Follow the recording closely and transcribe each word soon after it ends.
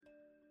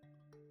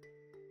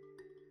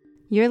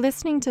You're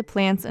listening to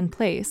Plants and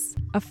Place,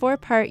 a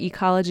 4-part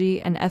ecology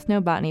and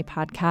ethnobotany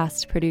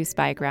podcast produced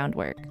by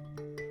Groundwork.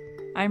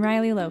 I'm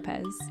Riley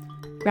Lopez.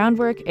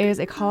 Groundwork is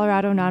a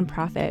Colorado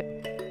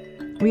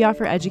nonprofit. We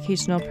offer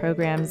educational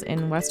programs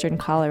in Western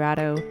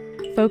Colorado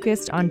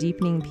focused on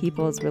deepening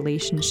people's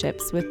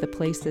relationships with the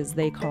places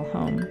they call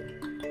home.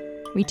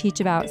 We teach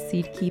about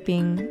seed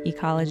keeping,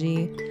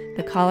 ecology,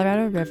 the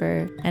Colorado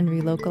River, and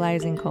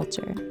relocalizing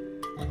culture.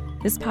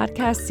 This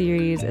podcast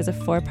series is a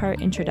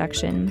 4-part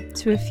introduction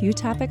to a few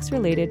topics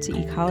related to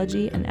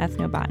ecology and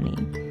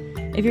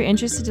ethnobotany. If you're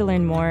interested to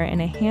learn more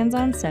in a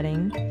hands-on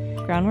setting,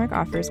 Groundwork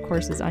offers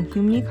courses on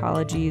human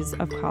ecologies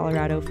of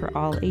Colorado for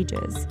all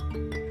ages.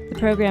 The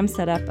program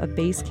set up a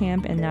base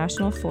camp in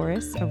national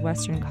forests of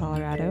Western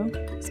Colorado,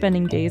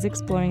 spending days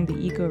exploring the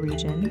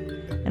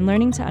ecoregion and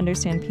learning to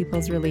understand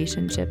people's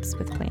relationships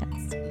with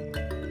plants.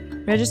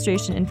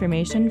 Registration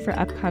information for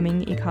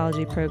upcoming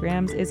ecology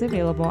programs is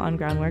available on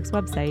Groundwork's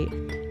website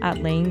at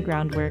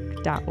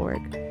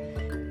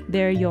layinggroundwork.org.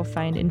 There you'll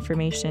find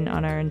information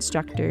on our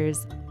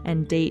instructors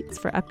and dates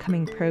for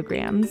upcoming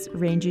programs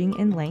ranging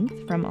in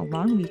length from a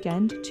long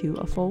weekend to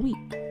a full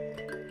week.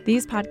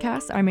 These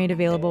podcasts are made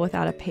available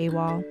without a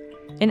paywall.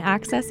 In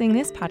accessing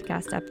this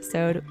podcast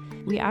episode,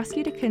 we ask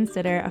you to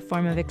consider a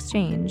form of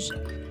exchange.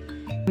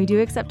 We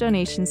do accept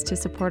donations to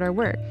support our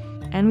work,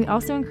 and we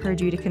also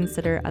encourage you to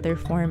consider other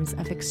forms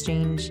of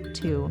exchange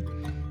too.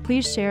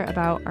 Please share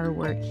about our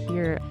work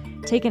here.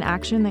 Take an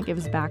action that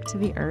gives back to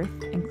the earth,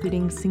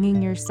 including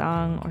singing your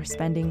song or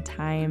spending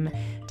time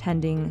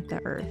tending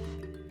the earth.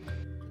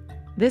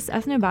 This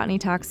Ethnobotany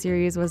Talk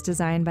series was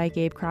designed by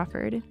Gabe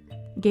Crawford.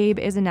 Gabe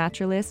is a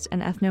naturalist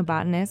and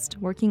ethnobotanist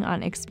working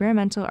on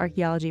experimental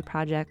archaeology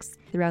projects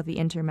throughout the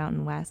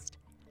Intermountain West,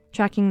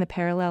 tracking the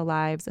parallel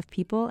lives of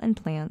people and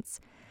plants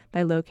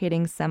by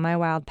locating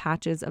semi-wild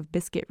patches of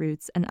biscuit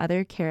roots and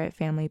other carrot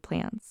family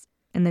plants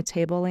in the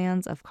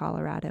tablelands of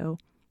Colorado,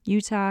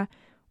 Utah,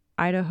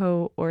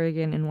 Idaho,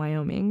 Oregon, and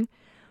Wyoming.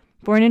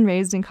 Born and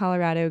raised in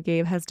Colorado,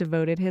 Gabe has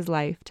devoted his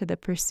life to the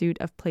pursuit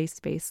of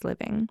place-based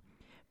living.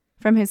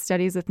 From his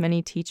studies with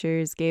many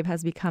teachers, Gabe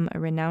has become a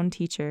renowned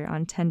teacher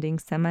on tending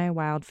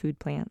semi-wild food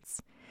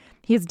plants.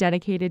 He is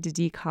dedicated to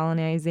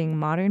decolonizing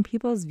modern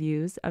people's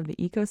views of the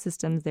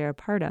ecosystems they're a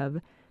part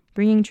of,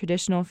 bringing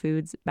traditional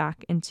foods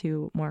back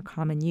into more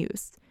common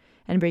use,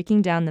 and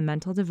breaking down the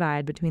mental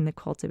divide between the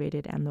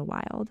cultivated and the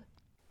wild.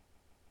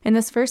 In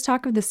this first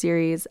talk of the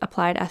series,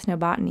 Applied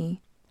Ethnobotany,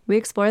 we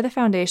explore the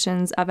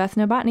foundations of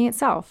ethnobotany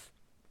itself,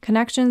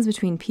 connections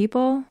between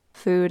people,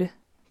 food,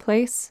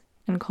 place,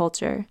 and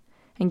culture,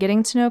 and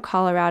getting to know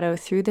Colorado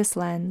through this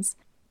lens,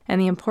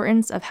 and the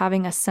importance of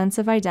having a sense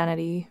of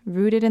identity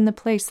rooted in the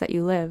place that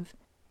you live.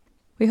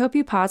 We hope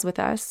you pause with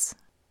us,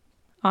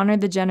 honor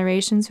the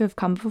generations who have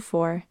come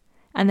before,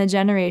 and the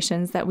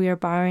generations that we are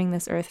borrowing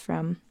this earth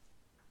from.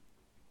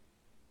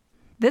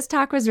 This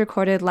talk was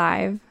recorded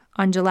live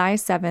on July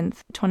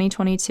 7th,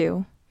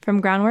 2022, from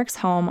Groundwork's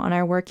home on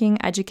our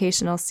working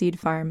educational seed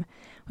farm,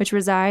 which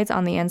resides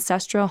on the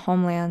ancestral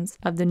homelands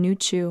of the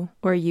Nuchu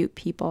or Ute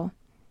people.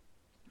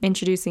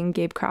 Introducing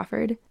Gabe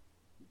Crawford.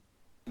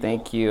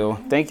 Thank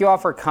you. Thank you all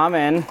for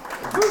coming.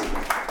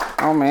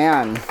 Oh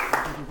man.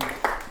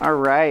 All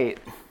right.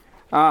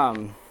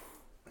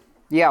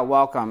 Yeah,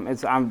 welcome.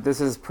 This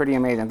is pretty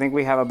amazing. I think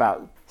we have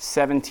about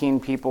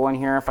 17 people in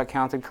here, if I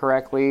counted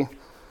correctly,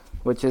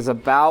 which is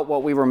about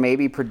what we were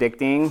maybe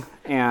predicting,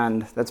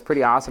 and that's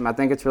pretty awesome. I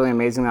think it's really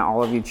amazing that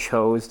all of you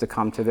chose to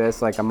come to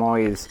this. Like, I'm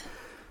always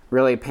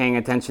really paying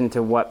attention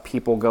to what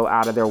people go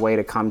out of their way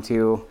to come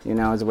to,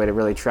 as a way to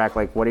really track,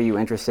 like, what are you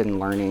interested in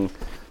learning?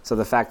 So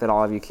the fact that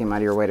all of you came out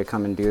of your way to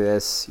come and do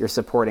this, you're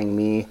supporting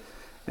me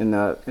in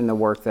the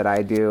work that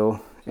I do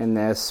in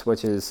this,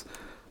 which is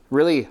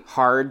really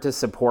hard to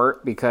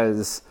support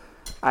because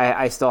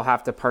I still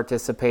have to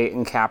participate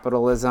in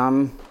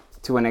capitalism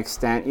to an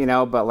extent,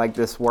 but like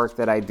this work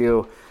that I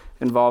do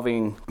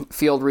involving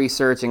field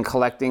research and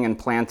collecting and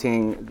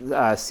planting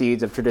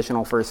seeds of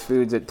traditional first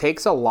foods, it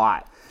takes a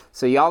lot.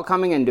 So y'all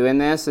coming and doing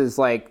this is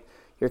like,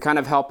 you're kind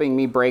of helping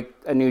me break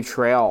a new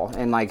trail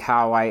in like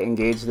how I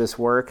engage this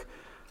work.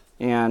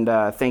 And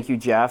thank you,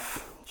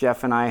 Jeff.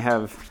 Jeff and I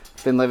have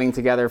been living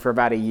together for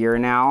about a year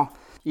now.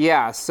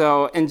 Yeah,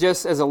 so, and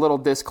just as a little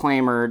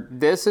disclaimer,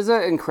 this is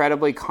an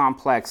incredibly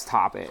complex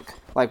topic.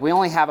 Like, we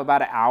only have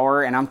about an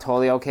hour, and I'm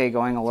totally okay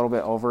going a little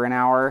bit over an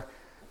hour,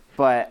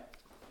 but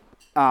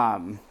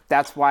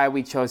that's why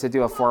we chose to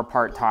do a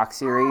 4-part talk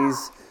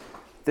series.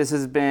 This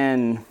has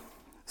been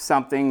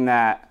something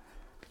that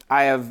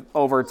I have,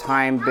 over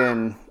time,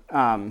 been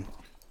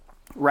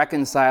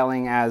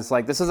reconciling as,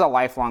 like, this is a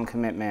lifelong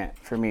commitment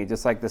for me,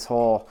 just like this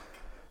whole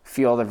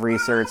field of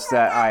research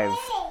that I've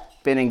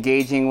been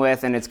engaging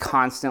with, and it's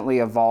constantly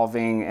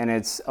evolving, and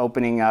it's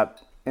opening up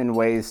in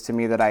ways to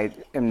me that I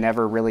am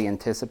never really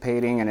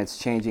anticipating, and it's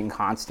changing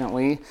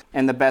constantly.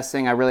 And the best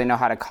thing I really know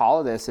how to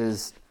call this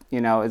is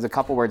a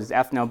couple words. It's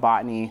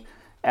ethnobotany,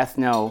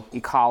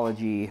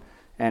 ethnoecology,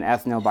 and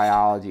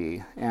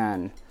ethnobiology.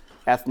 And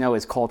ethno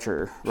is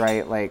culture,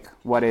 right? Like,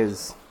 what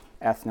is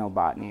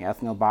ethnobotany.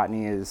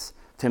 Ethnobotany is,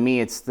 to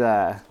me, it's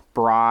the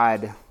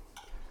broad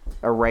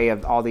array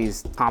of all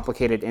these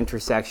complicated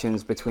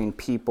intersections between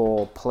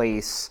people,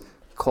 place,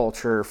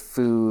 culture,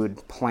 food,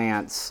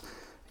 plants,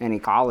 and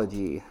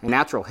ecology, and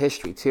natural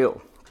history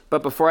too.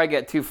 But before I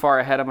get too far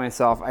ahead of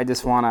myself, I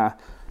just want to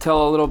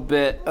tell a little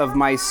bit of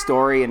my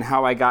story and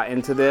how I got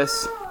into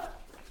this,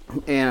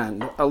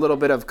 and a little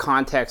bit of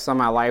context on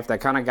my life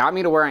that kind of got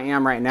me to where I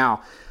am right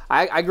now.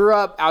 I grew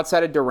up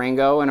outside of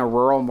Durango in a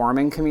rural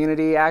Mormon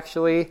community,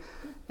 actually,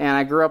 and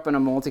I grew up in a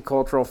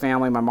multicultural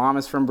family. My mom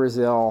is from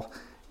Brazil,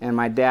 and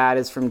my dad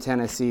is from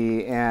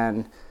Tennessee,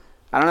 and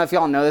I don't know if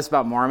y'all know this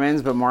about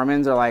Mormons, but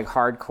Mormons are like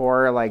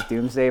hardcore, like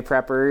doomsday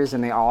preppers,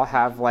 and they all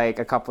have like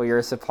a couple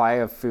years supply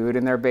of food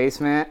in their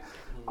basement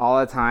all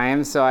the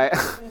time. So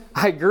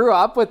I grew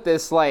up with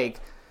this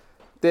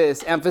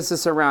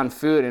emphasis around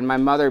food, and my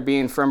mother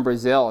being from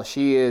Brazil,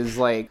 she is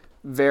like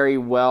very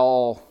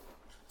well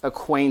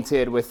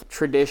acquainted with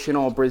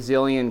traditional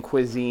Brazilian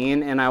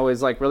cuisine, and I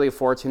was like really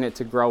fortunate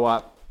to grow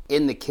up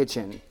in the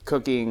kitchen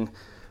cooking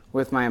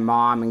with my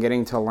mom and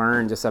getting to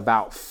learn just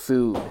about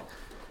food.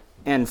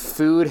 And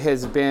food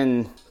has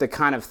been the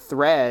kind of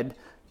thread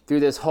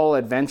through this whole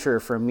adventure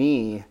for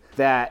me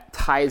that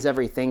ties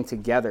everything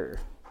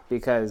together,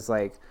 because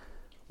like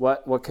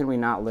what can we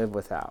not live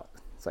without?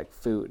 It's like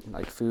food.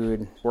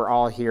 We're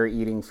all here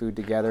eating food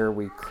together.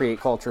 We create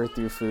culture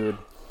through food.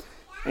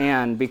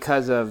 And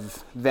because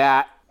of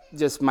that,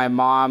 just my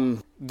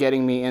mom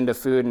getting me into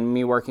food and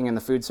me working in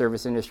the food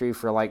service industry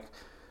for like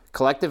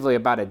collectively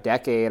about a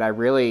decade, I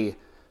really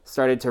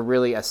started to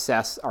really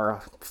assess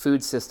our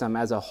food system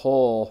as a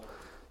whole,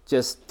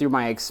 just through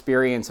my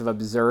experience of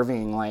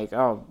observing like,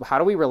 oh, how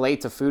do we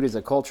relate to food as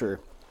a culture?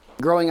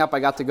 Growing up,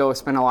 I got to go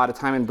spend a lot of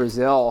time in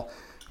Brazil,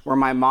 where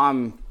my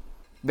mom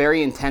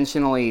very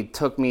intentionally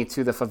took me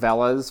to the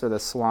favelas or the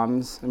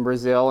slums in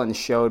Brazil and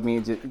showed me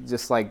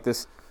just like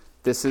this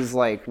is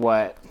like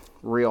what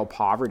real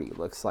poverty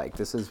looks like.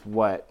 This is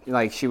what,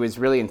 like, she was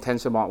really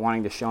intentional about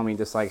wanting to show me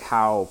just like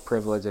how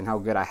privileged and how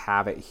good I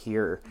have it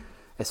here,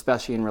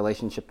 especially in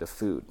relationship to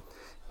food.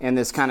 And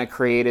this kind of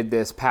created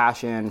this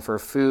passion for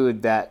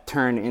food that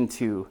turned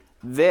into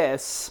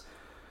this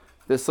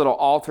little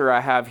altar I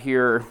have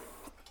here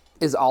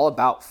is all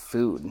about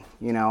food,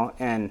 you know.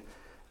 And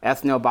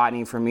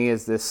ethnobotany for me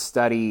is this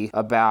study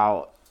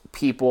about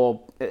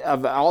people,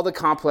 of all the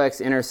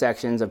complex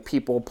intersections of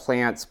people,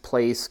 plants,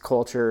 place,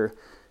 culture,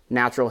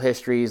 natural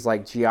histories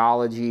like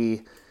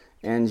geology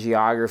and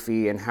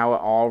geography, and how it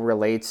all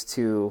relates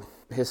to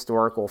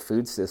historical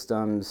food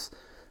systems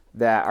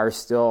that are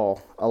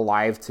still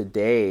alive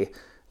today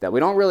that we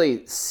don't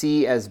really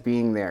see as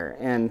being there.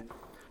 And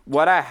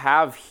what I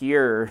have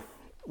here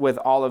with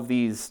all of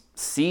these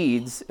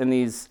seeds and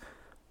these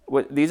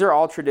are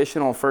all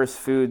traditional first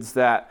foods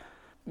that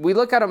we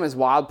look at them as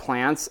wild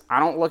plants. I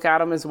don't look at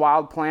them as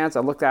wild plants.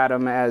 I look at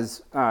them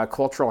as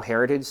cultural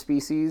heritage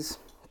species.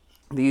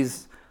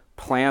 These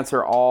plants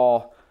are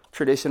all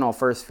traditional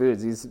first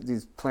foods.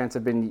 These plants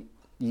have been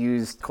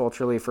used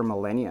culturally for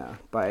millennia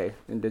by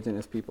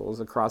indigenous peoples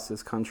across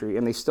this country,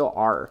 and they still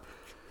are.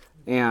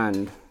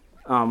 And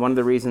one of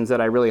the reasons that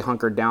I really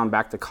hunkered down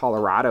back to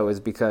Colorado is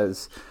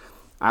because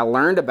I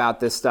learned about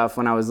this stuff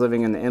when I was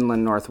living in the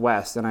inland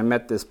Northwest, and I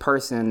met this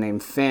person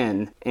named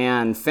Finn.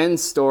 And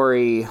Finn's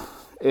story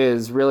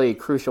is really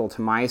crucial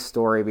to my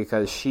story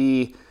because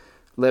she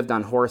lived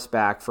on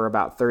horseback for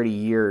about 30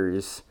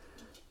 years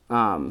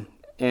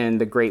in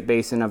the Great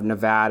Basin of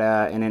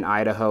Nevada and in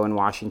Idaho and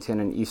Washington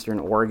and Eastern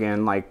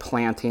Oregon, like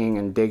planting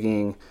and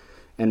digging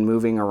and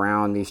moving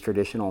around these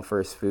traditional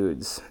first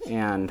foods.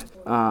 And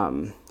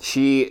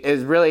she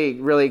is really,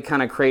 really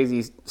kind of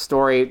crazy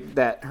story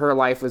that her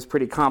life was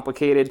pretty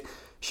complicated.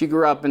 She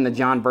grew up in the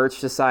John Birch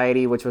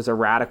Society, which was a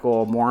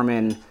radical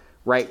Mormon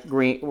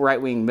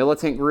right-wing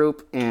militant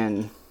group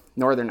in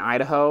northern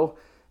Idaho.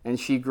 And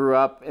she grew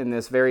up in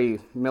this very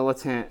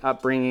militant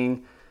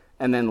upbringing,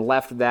 and then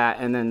left that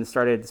and then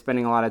started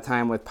spending a lot of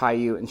time with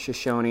Paiute and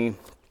Shoshone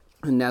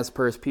and Nez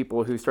Perce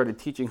people who started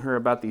teaching her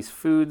about these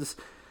foods.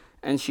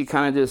 And she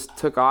kind of just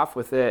took off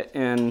with it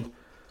and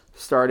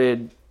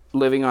started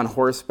living on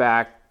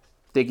horseback,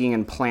 digging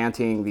and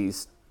planting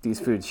these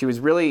foods. She was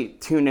really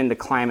tuned into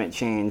climate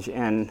change,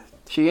 and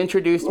she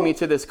introduced me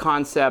to this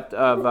concept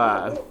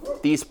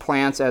of these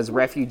plants as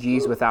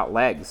refugees without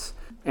legs.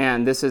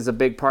 And this is a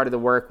big part of the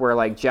work where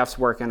like Jeff's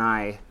work and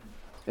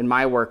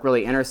my work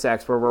really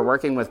intersects, where we're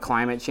working with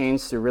climate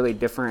change through really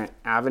different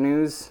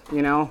avenues,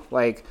 you know?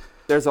 Like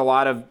there's a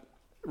lot of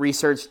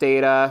research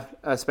data,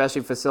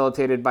 especially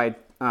facilitated by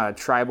the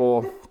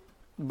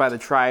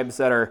tribes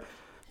that are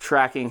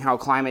tracking how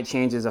climate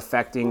change is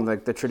affecting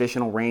like the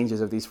traditional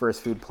ranges of these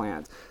first food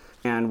plants.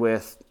 And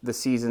with the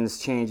seasons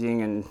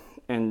changing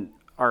and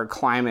our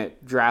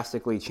climate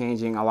drastically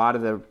changing, a lot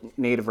of the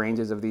native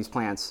ranges of these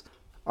plants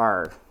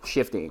are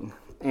shifting.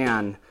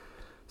 And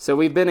so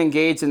we've been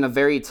engaged in the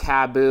very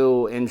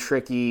taboo and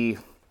tricky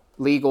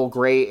legal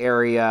gray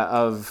area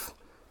of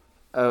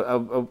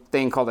a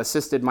thing called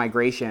assisted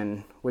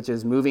migration, which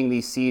is moving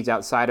these seeds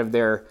outside of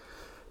their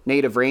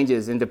native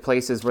ranges into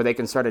places where they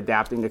can start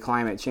adapting to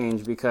climate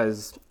change,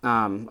 because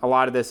a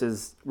lot of this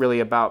is really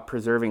about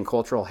preserving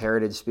cultural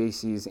heritage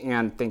species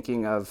and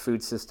thinking of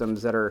food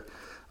systems that are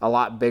a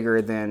lot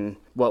bigger than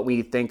what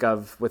we think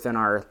of within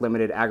our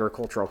limited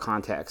agricultural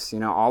context.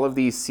 All of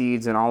these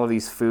seeds and all of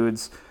these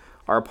foods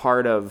are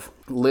part of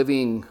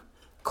living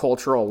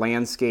cultural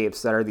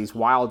landscapes that are these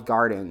wild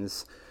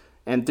gardens.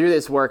 And through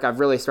this work, I've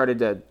really started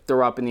to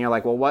throw up in the air,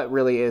 like, well, what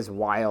really is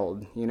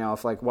wild?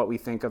 If like what we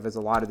think of as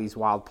a lot of these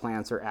wild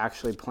plants are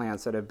actually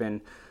plants that have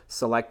been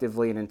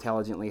selectively and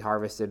intelligently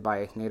harvested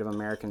by Native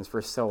Americans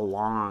for so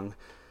long,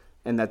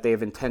 and that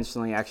they've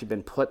intentionally actually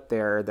been put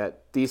there,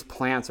 that these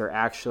plants are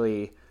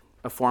actually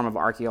a form of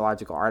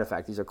archaeological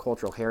artifact. These are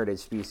cultural heritage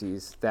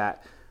species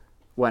that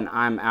when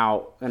I'm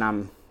out and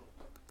I'm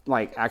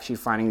like actually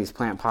finding these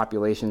plant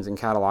populations and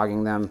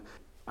cataloging them,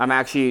 I'm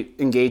actually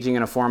engaging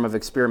in a form of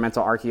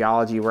experimental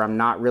archaeology where I'm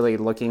not really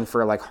looking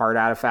for like hard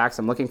artifacts.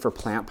 I'm looking for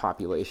plant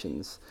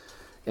populations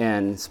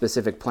and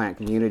specific plant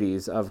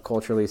communities of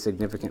culturally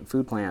significant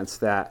food plants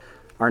that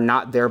are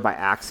not there by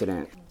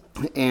accident.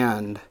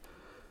 And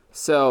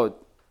so,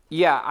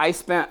 yeah, I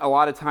spent a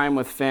lot of time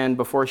with Finn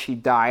before she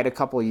died a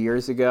couple of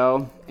years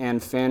ago.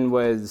 And Finn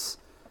was,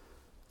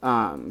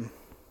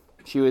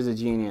 she was a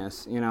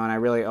genius, and I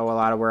really owe a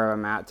lot of where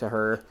I'm at to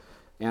her.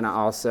 And I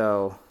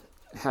also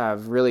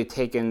have really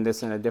taken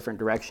this in a different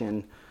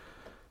direction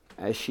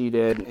as she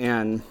did.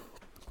 And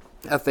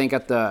I think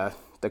at the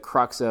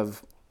crux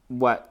of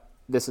what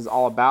this is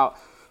all about,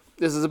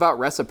 this is about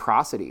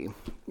reciprocity,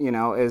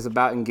 is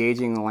about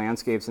engaging the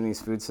landscapes and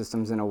these food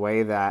systems in a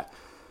way that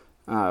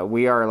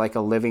we are like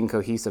a living,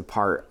 cohesive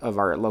part of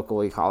our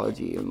local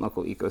ecology and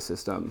local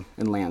ecosystem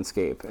and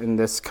landscape. And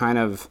this kind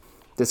of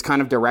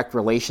direct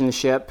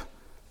relationship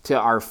to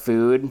our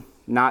food,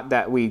 not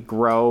that we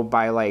grow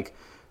by like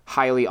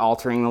highly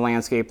altering the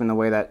landscape in the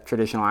way that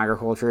traditional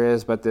agriculture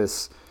is, but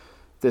this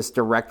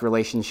direct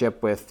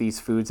relationship with these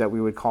foods that we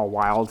would call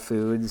wild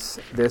foods.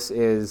 This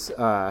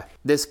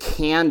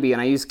can be,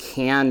 and I use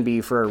can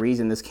be for a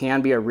reason, this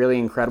can be a really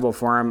incredible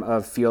form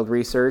of field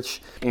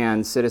research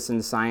and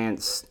citizen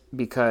science,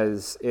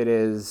 because it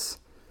is,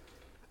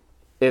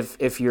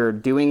 if you're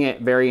doing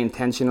it very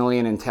intentionally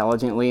and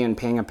intelligently and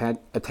paying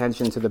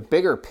attention to the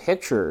bigger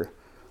picture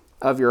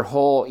of your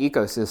whole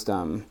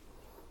ecosystem,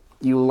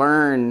 you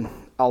learn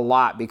a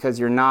lot, because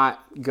you're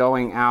not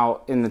going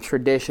out in the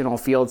traditional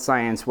field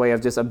science way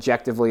of just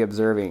objectively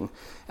observing.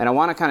 And I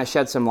want to kind of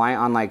shed some light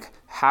on like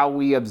how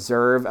we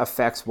observe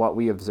affects what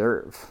we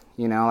observe.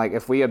 Like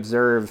if we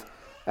observe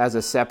as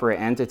a separate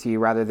entity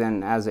rather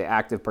than as an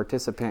active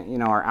participant,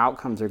 our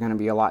outcomes are going to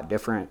be a lot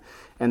different.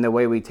 And the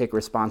way we take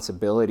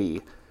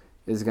responsibility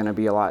is going to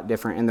be a lot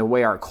different. And the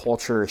way our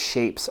culture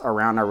shapes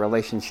around our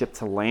relationship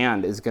to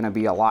land is going to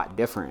be a lot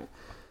different.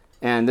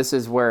 And this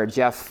is where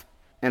Jeff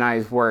and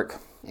I's work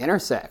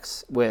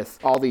intersects with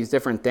all these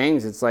different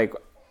things. It's like,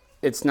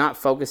 it's not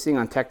focusing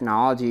on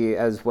technology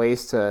as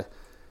ways to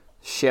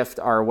shift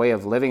our way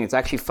of living. It's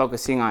actually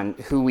focusing on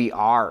who we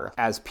are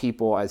as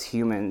people, as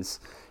humans,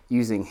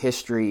 using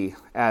history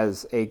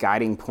as a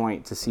guiding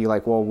point to see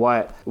like, well,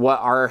 what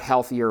are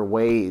healthier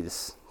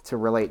ways to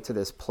relate to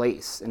this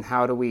place, and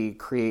how do we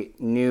create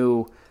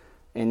new,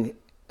 and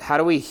how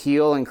do we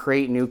heal and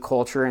create new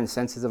culture and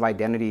senses of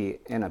identity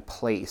in a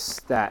place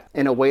that,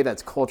 in a way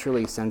that's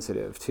culturally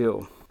sensitive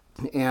too.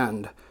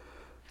 And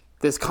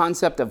this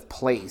concept of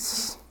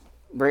place,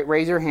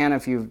 raise your hand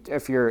if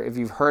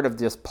you've heard of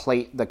just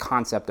the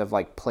concept of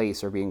like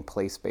place or being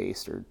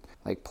place-based, or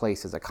like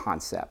place as a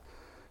concept.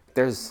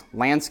 There's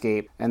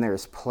landscape and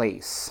there's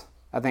place.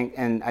 I think,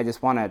 and I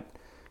just want to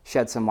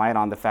shed some light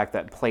on the fact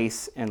that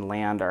place and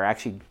land are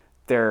actually,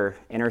 they're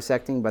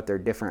intersecting, but they're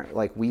different.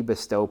 Like we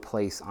bestow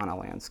place on a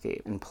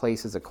landscape, and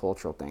place is a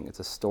cultural thing.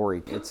 It's a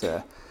story.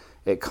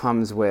 It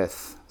comes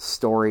with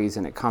stories,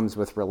 and it comes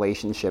with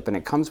relationship, and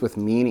it comes with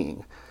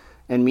meaning.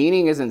 And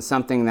meaning isn't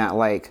something that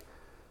like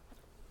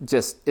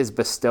just is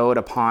bestowed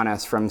upon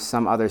us from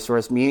some other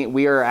source. Meaning,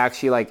 we are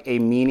actually like a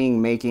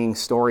meaning-making,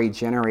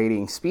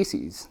 story-generating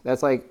species.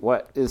 That's like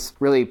what is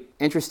really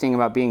interesting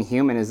about being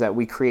human, is that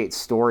we create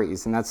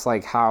stories, and that's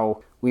like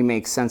how we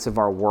make sense of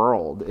our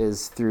world,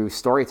 is through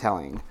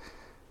storytelling.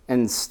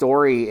 And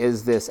story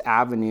is this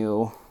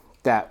avenue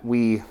that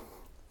we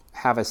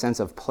have a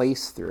sense of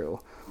place through.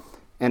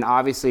 And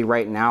obviously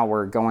right now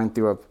we're going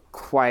through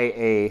quite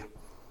a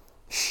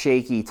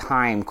shaky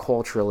time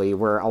culturally,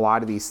 where a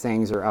lot of these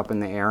things are up in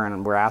the air,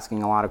 and we're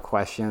asking a lot of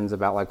questions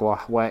about like, well,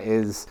 what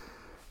is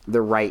the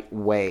right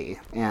way?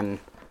 And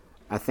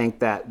I think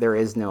that there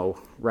is no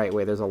right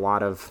way. There's a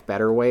lot of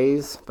better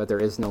ways, but there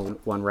is no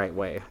one right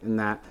way. And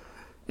that,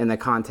 in the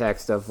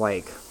context of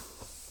like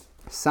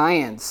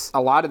science,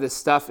 a lot of this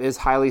stuff is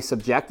highly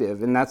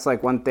subjective. And that's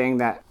like one thing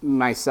that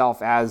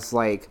myself, as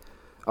like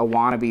a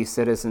wannabe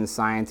citizen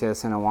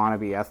scientist and a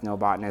wannabe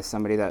ethnobotanist,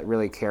 somebody that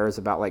really cares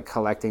about like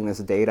collecting this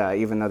data,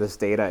 even though this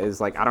data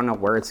is like, I don't know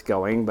where it's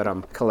going, but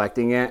I'm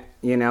collecting it,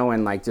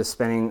 and like just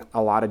spending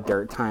a lot of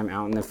dirt time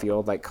out in the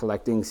field, like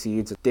collecting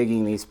seeds,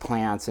 digging these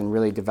plants and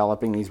really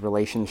developing these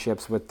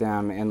relationships with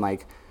them, and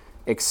like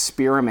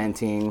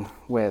experimenting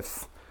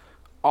with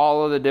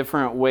all of the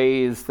different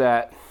ways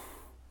that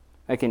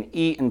I can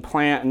eat and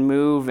plant and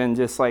move and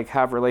just like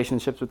have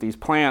relationships with these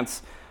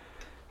plants,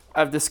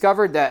 I've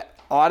discovered that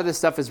a lot of this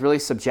stuff is really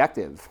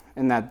subjective,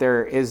 and that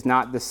there is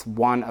not this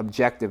one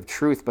objective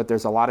truth, but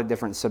there's a lot of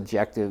different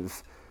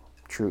subjective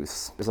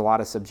truths. There's a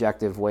lot of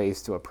subjective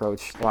ways to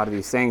approach a lot of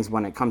these things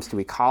when it comes to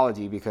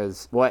ecology,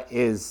 because what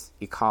is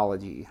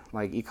ecology?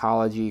 Like,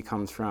 ecology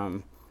comes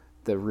from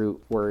the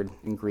root word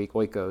in Greek,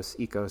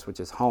 oikos, which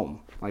is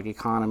home. Like,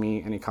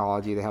 economy and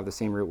ecology, they have the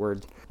same root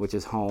word, which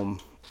is home.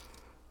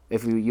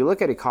 If you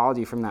look at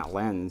ecology from that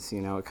lens,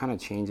 it kind of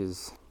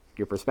changes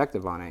your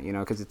perspective on it,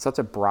 because it's such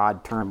a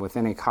broad term.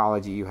 Within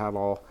ecology, you have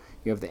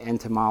the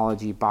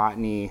entomology,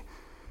 botany,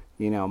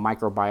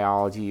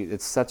 microbiology.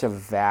 It's such a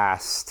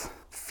vast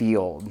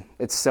field.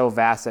 It's so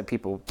vast that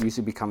people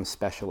usually become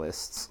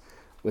specialists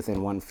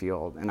within one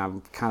field. And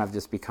I've kind of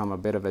just become a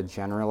bit of a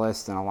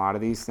generalist in a lot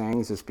of these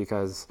things, just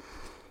because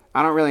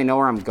I don't really know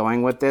where I'm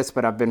going with this,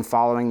 but I've been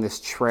following this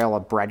trail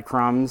of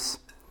breadcrumbs,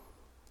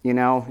 in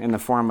the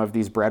form of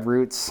these bread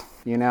roots,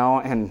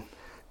 and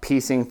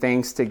piecing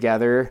things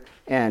together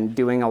and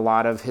doing a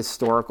lot of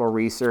historical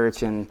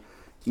research and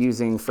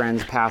using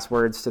friends'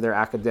 passwords to their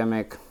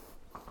academic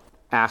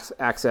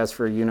access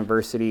for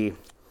university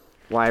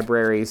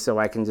libraries, so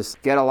I can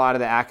just get a lot of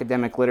the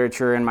academic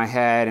literature in my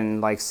head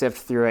and like sift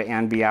through it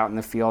and be out in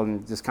the field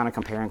and just kind of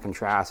compare and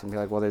contrast and be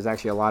like, well, there's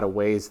actually a lot of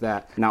ways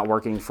that, not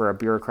working for a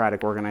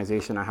bureaucratic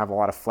organization, I have a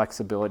lot of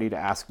flexibility to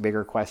ask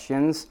bigger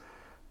questions.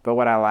 But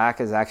what I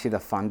lack is actually the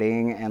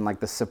funding and like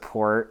the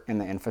support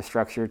and the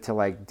infrastructure to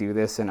like do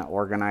this in an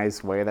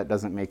organized way that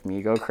doesn't make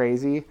me go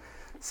crazy.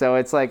 So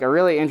it's like a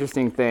really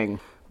interesting thing.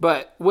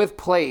 But with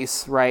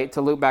place, right, to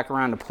loop back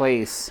around to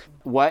place,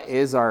 what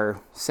is our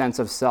sense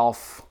of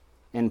self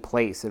in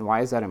place, and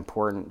why is that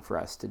important for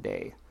us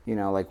today?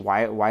 Like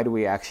why do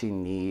we actually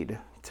need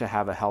to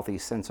have a healthy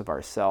sense of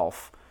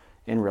ourself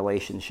in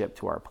relationship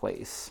to our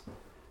place?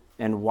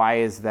 And why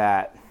is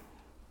that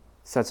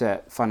such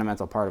a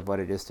fundamental part of what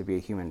it is to be a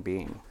human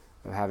being,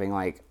 of having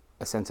like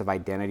a sense of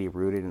identity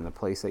rooted in the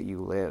place that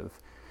you live?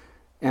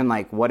 And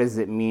like, what does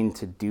it mean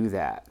to do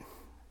that?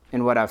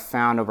 And what I've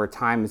found over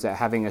time is that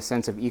having a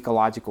sense of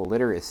ecological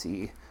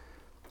literacy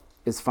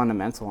is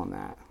fundamental in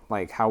that.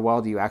 Like, how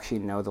well do you actually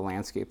know the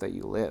landscape that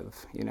you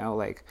live?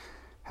 Like,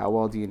 how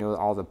well do you know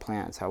all the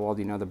plants? How well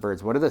do you know the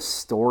birds? What are the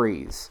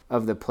stories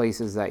of the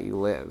places that you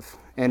live?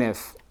 And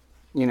if,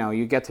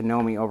 you get to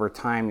know me over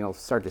time, you'll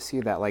start to see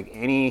that, like,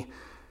 any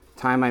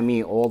time I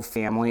meet old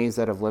families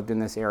that have lived in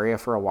this area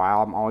for a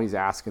while, I'm always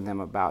asking them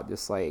about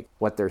just like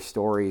what their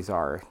stories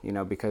are,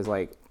 because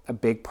like a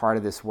big part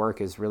of this work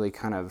is really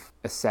kind of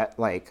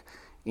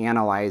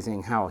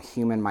analyzing how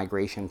human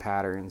migration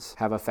patterns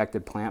have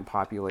affected plant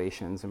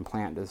populations and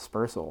plant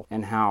dispersal,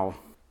 and how,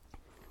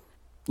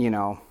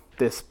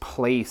 this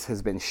place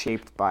has been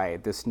shaped by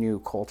this new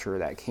culture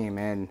that came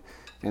in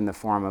the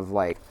form of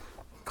like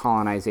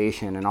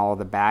colonization and all of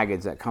the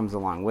baggage that comes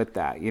along with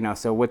that.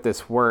 So with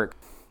this work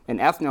in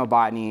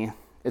ethnobotany,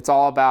 it's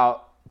all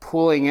about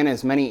pulling in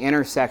as many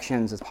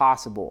intersections as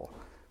possible: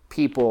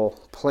 people,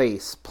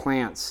 place,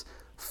 plants,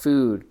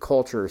 food,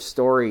 culture,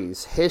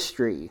 stories,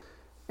 history,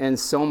 and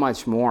so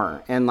much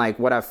more. And like,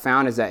 what I've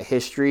found is that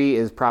history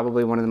is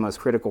probably one of the most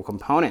critical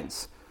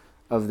components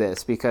of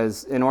this,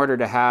 because in order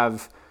to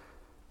have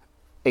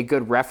a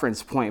good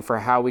reference point for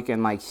how we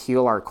can like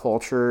heal our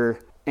culture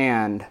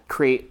and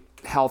create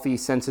healthy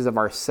senses of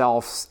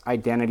ourselves,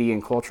 identity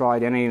and cultural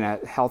identity in a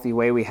healthy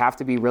way, we have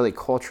to be really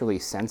culturally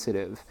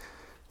sensitive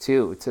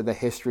to the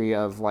history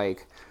of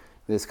like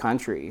this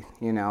country,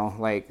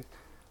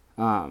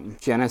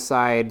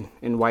 genocide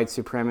and white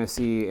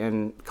supremacy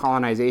and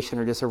colonization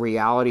are just a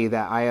reality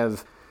that I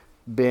have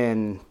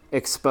been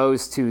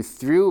exposed to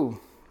through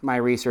my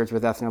research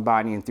with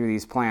ethnobotany and through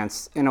these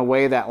plants in a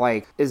way that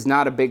like is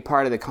not a big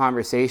part of the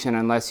conversation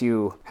unless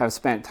you have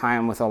spent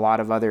time with a lot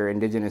of other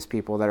indigenous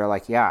people that are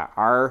like, yeah,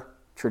 our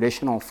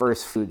traditional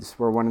first foods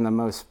were one of the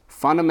most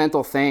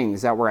fundamental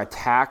things that were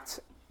attacked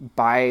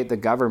by the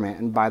government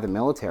and by the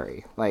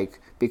military.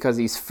 Like, because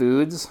these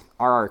foods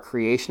are our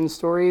creation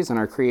stories, and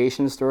our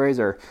creation stories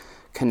are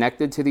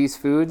connected to these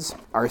foods.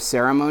 Our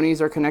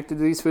ceremonies are connected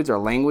to these foods. Our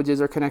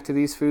languages are connected to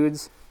these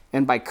foods.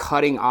 And by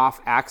cutting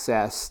off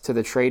access to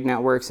the trade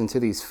networks and to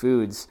these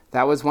foods,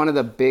 that was one of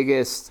the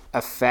biggest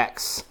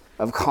effects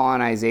of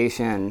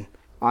colonization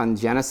on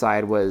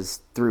genocide,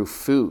 was through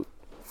food,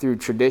 through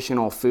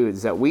traditional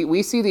foods. That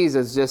we see these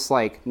as just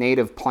like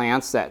native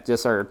plants that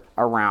just are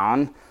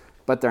around,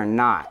 but they're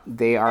not.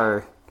 They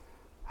are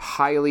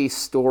highly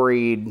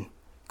storied,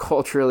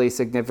 culturally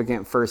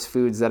significant first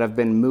foods that have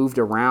been moved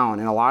around,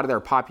 and a lot of their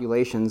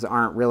populations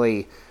aren't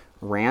really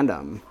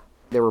random.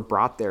 They were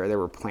brought there, they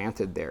were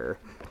planted there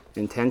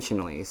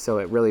intentionally. So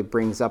it really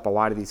brings up a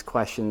lot of these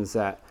questions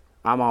that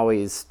I'm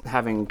always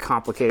having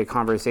complicated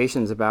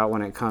conversations about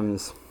when it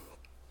comes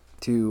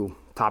to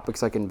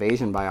topics like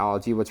invasion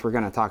biology, which we're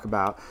going to talk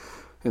about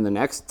in the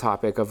next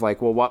topic of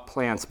like, well, what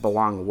plants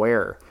belong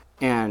where?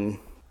 And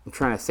I'm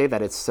trying to say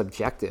that it's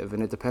subjective,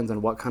 and it depends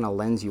on what kind of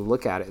lens you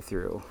look at it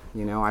through.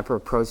 You know, I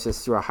approach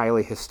this through a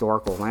highly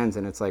historical lens,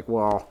 and it's like,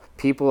 well,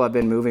 people have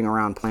been moving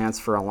around plants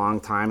for a long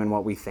time, and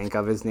what we think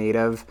of as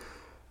native,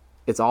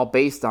 it's all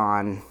based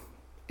on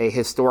a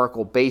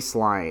historical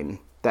baseline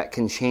that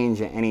can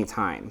change at any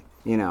time,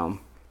 you know.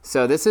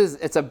 So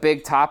it's a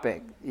big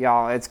topic,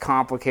 y'all. It's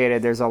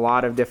complicated. There's a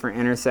lot of different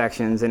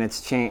intersections,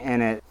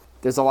 and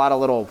there's a lot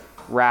of little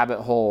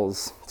rabbit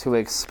holes to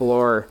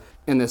explore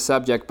in this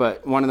subject,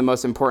 but one of the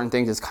most important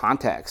things is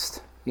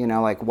context. You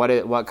know, like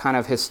what kind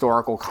of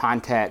historical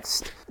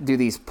context do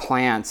these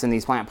plants and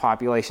these plant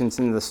populations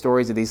and the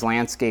stories of these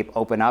landscape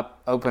open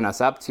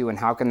us up to, and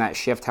how can that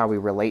shift how we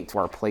relate to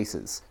our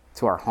places,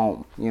 to our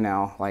home? You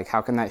know, like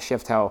how can that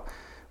shift how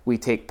we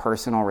take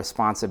personal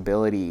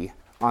responsibility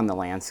on the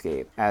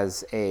landscape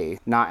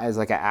not as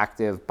like an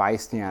active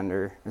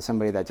bystander or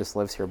somebody that just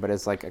lives here, but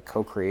as like a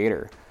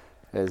co-creator,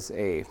 as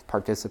a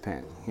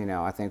participant. You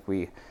know, I think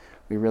we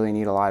really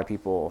need a lot of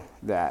people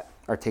that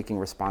are taking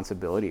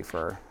responsibility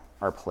for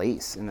our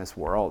place in this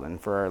world and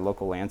for our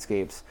local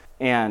landscapes,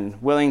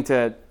 and willing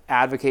to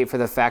advocate for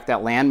the fact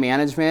that land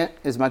management,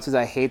 as much as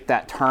I hate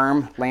that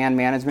term, land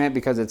management,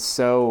 because it's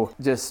so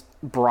just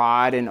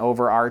broad and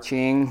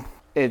overarching,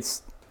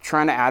 it's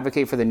trying to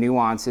advocate for the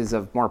nuances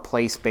of more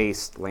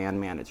place-based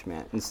land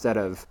management instead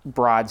of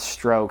broad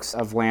strokes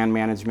of land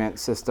management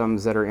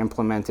systems that are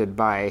implemented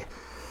by,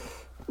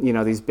 you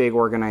know, these big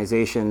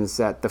organizations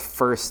that the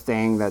first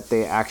thing that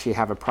they actually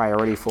have a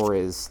priority for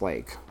is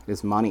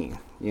money,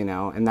 you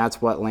know, and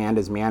that's what land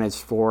is managed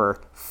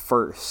for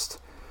first.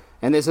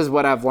 And this is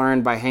what I've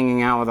learned by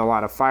hanging out with a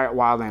lot of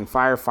wildland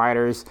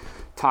firefighters,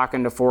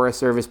 talking to Forest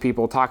Service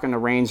people, talking to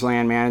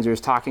rangeland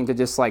managers, talking to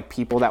just like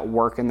people that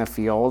work in the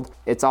field.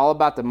 It's all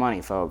about the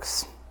money,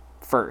 folks,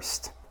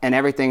 first, and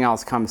everything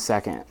else comes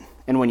second.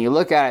 And when you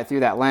look at it through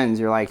that lens,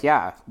 you're like,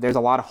 yeah, there's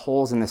a lot of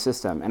holes in the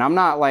system. And I'm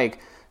not like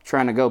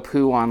trying to go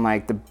poo on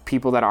like the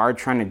people that are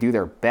trying to do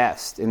their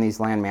best in these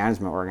land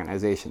management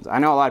organizations. I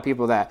know a lot of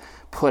people that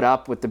put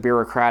up with the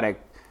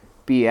bureaucratic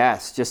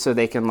BS just so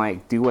they can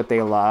like do what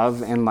they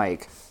love and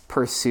like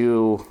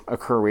pursue a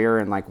career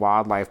in like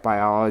wildlife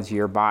biology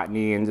or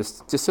botany, and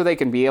just so they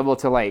can be able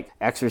to like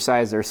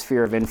exercise their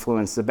sphere of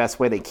influence the best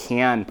way they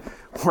can,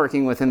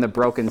 working within the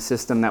broken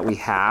system that we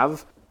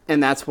have.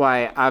 And that's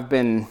why I've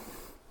been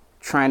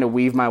trying to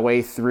weave my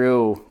way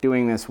through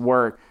doing this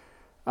work,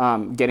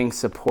 getting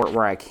support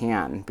where I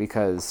can,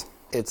 because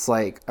it's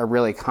like a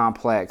really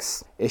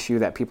complex issue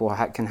that people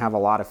can have a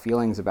lot of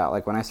feelings about.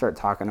 Like when I start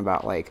talking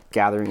about like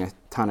gathering a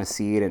ton of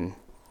seed and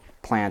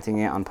planting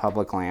it on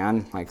public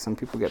land, like some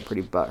people get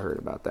pretty butthurt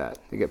about that.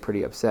 They get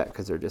pretty upset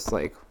because they're just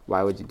like,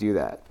 why would you do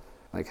that?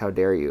 Like, how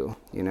dare you?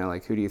 You know,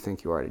 like, who do you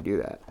think you are to do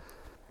that?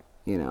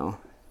 You know,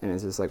 and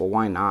it's just like, well,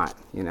 why not?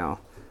 You know,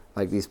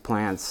 like these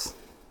plants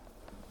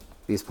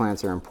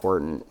are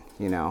important,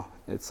 you know.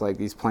 It's like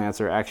these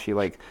plants are actually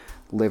like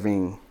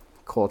living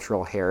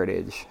cultural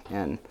heritage,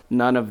 and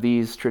none of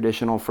these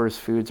traditional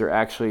first foods are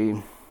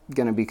actually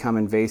going to become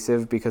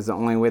invasive, because the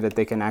only way that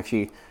they can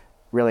actually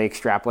really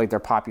extrapolate their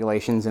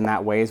populations in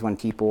that way is when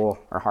people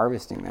are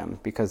harvesting them,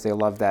 because they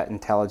love that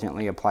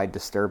intelligently applied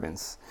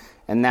disturbance.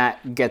 And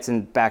that gets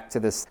back to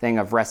this thing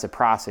of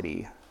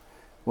reciprocity.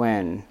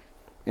 When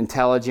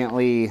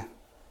intelligently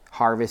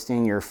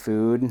harvesting your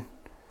food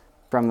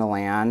from the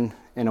land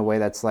in a way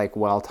that's like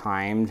well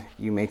timed,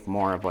 you make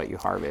more of what you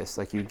harvest.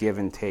 Like you give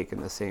and take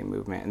in the same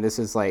movement. And this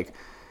is like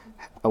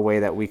a way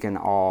that we can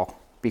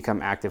all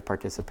become active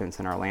participants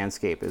in our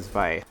landscape, is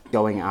by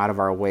going out of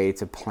our way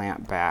to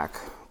plant back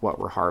what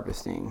we're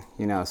harvesting.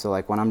 You know, so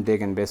like when I'm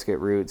digging biscuit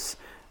roots,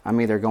 I'm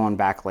either going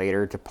back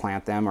later to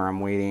plant them, or I'm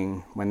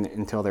waiting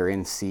until they're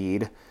in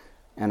seed,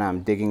 and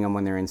I'm digging them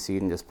when they're in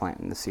seed and just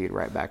planting the seed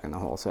right back in the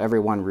hole. So every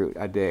one root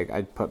I dig,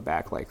 I'd put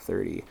back like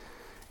 30.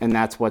 And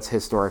that's what's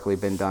historically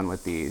been done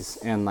with these.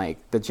 And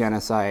like the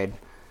genocide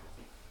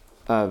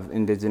of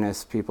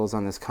indigenous peoples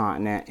on this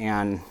continent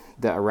and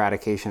the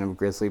eradication of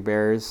grizzly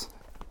bears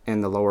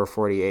in the lower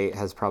 48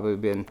 has probably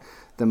been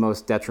the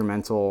most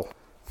detrimental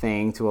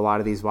thing to a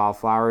lot of these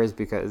wildflowers,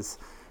 because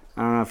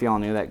I don't know if y'all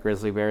knew that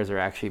grizzly bears are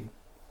actually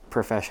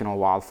professional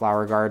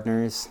wildflower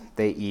gardeners.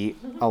 They eat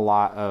a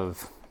lot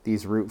of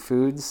these root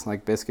foods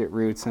like biscuit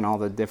roots and all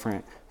the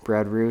different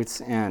bread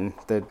roots, and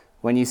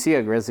when you see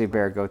a grizzly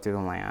bear go through the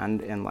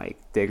land and like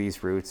dig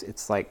these roots,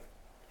 it's like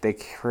they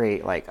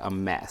create like a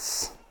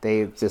mess.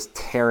 They just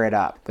tear it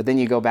up. But then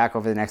you go back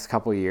over the next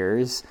couple of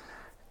years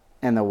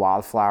and the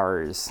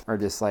wildflowers are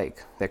just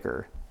like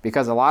thicker,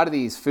 because a lot of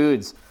these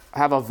foods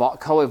have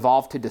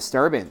co-evolved to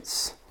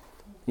disturbance,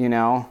 you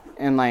know,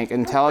 and like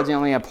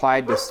intelligently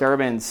applied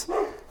disturbance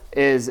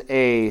is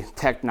a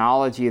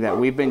technology that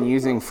we've been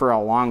using for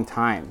a long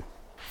time.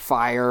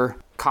 Fire,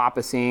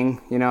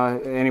 coppicing, you know,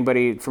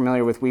 anybody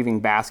familiar with weaving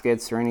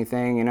baskets or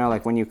anything, you know,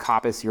 like when you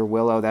coppice your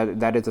willow,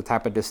 that is a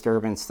type of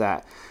disturbance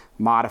that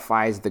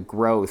modifies the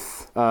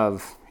growth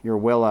of your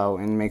willow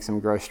and makes them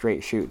grow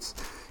straight shoots.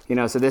 You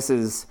know, so this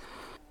is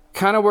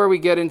kind of where we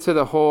get into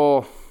the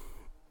whole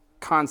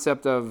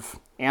concept of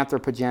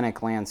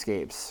anthropogenic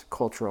landscapes,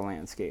 cultural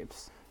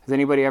landscapes. Has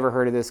anybody ever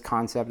heard of this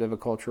concept of a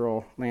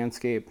cultural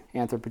landscape,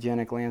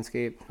 anthropogenic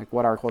landscape? Like,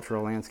 what are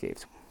cultural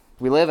landscapes?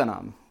 We live in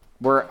them.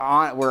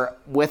 We're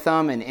with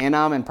them and in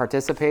them and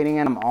participating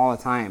in them all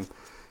the time.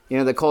 You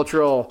know, the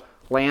cultural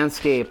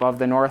landscape of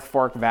the North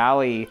Fork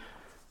Valley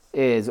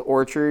is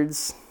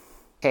orchards,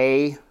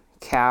 hay,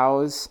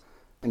 cows,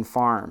 and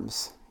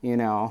farms, you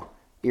know,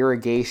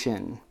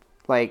 irrigation.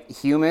 Like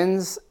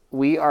humans,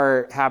 we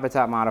are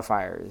habitat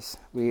modifiers.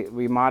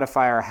 We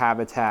modify our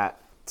habitat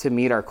to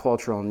meet our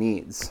cultural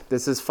needs.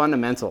 This is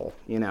fundamental,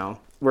 you know.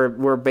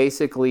 We're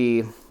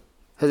basically,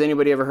 has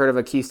anybody ever heard of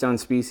a keystone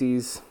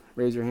species?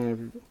 Raise your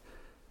hand.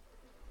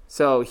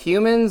 So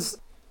humans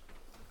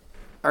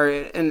are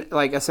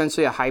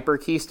essentially a hyper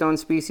keystone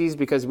species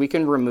because we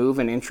can remove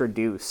and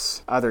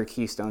introduce other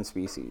keystone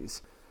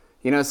species.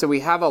 You know, so we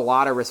have a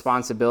lot of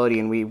responsibility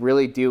and we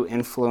really do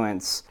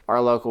influence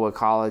our local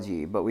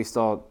ecology, but we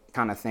still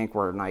kind of think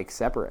we're like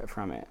separate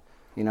from it,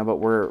 you know, but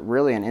we're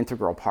really an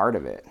integral part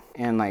of it.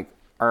 And like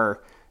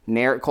our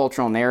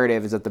cultural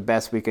narrative is that the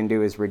best we can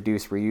do is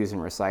reduce, reuse, and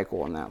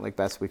recycle, and that like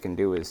best we can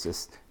do is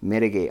just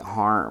mitigate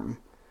harm.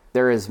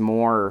 There is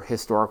more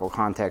historical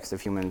context of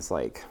humans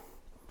like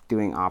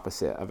doing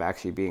opposite of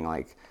actually being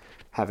like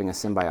having a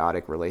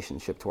symbiotic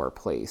relationship to our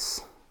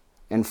place.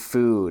 And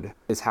food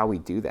is how we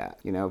do that.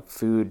 You know,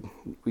 food,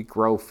 we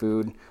grow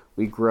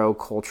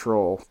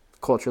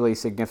culturally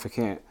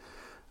significant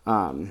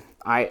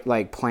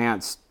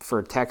plants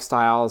for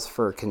textiles,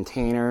 for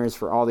containers,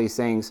 for all these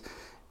things.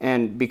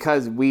 And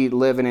because we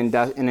live in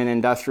an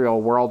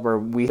industrial world where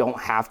we don't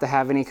have to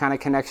have any kind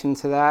of connection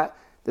to that,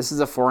 this is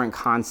a foreign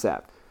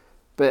concept.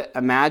 But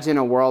imagine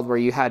a world where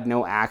you had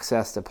no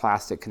access to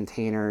plastic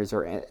containers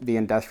or the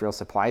industrial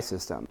supply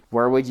system.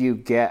 Where would you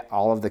get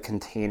all of the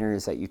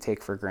containers that you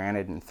take for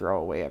granted and throw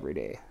away every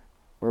day?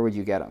 Where would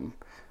you get them?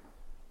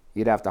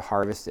 You'd have to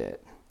harvest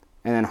it.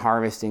 And then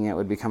harvesting it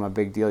would become a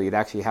big deal. You'd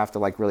actually have to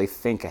like really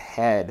think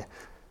ahead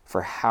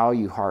for how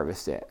you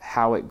harvest it,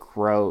 how it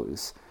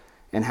grows,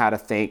 and how to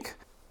think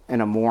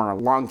in a more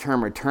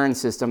long-term return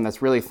system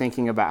that's really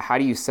thinking about how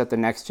do you set the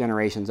next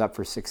generations up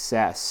for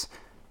success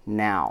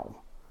now.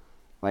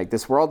 Like,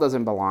 this world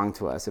doesn't belong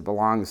to us. It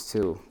belongs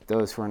to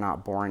those who are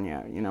not born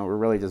yet. You know, we're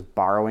really just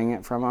borrowing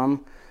it from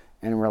them.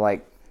 And we're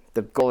like,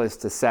 the goal is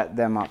to set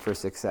them up for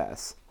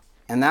success.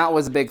 And that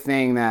was a big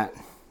thing that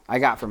I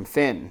got from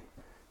Finn.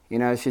 You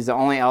know, she's the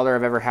only elder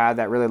I've ever had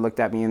that really looked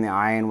at me in the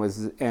eye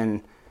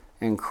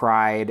and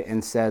cried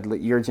and said,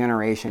 your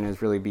generation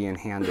is really being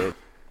handed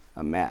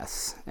a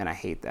mess. And I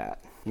hate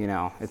that. You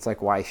know, it's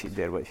like why she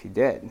did what she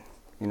did.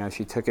 You know,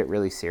 she took it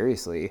really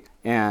seriously.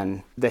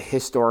 And the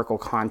historical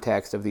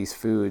context of these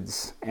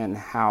foods and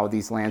how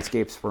these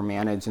landscapes were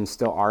managed and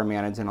still are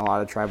managed in a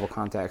lot of tribal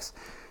contexts,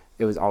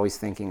 it was always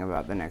thinking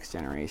about the next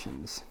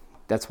generations.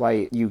 That's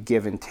why you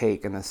give and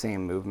take in the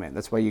same movement.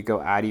 That's why you go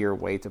out of your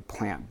way to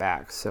plant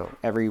back. So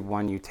every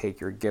one you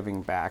take, you're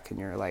giving back and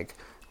you're like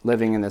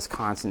living in this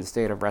constant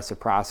state of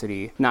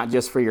reciprocity, not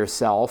just for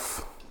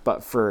yourself,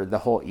 but for the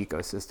whole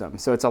ecosystem.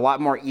 So it's a lot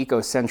more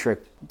ecocentric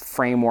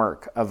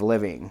framework of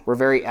living. We're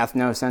very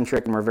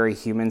ethnocentric and we're very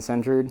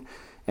human-centered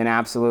in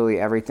absolutely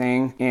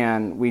everything.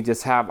 And we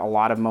just have a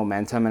lot of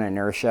momentum and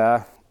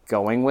inertia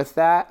going with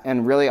that.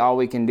 And really all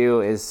we can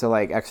do is to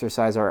like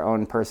exercise our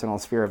own personal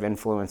sphere of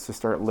influence to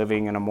start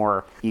living in a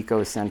more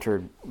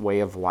eco-centered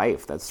way of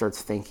life that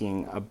starts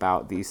thinking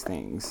about these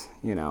things,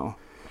 you know.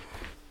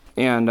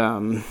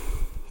 And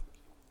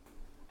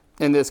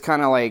this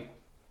kind of like,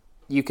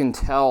 you can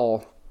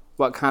tell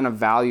what kind of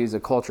values a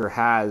culture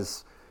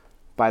has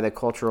by the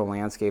cultural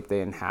landscape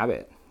they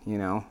inhabit, you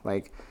know?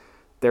 Like,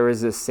 there is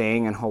this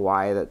saying in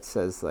Hawaii that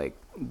says, like,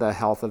 the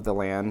health of the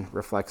land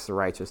reflects the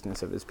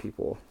righteousness of his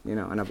people, you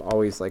know? And I've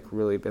always, like,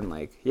 really been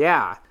like,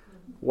 yeah,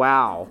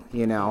 wow,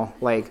 you know?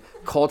 Like,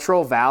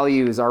 cultural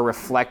values are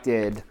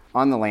reflected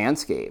on the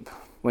landscape.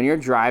 When you're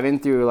driving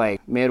through,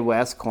 like,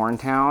 Midwest corn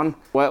town,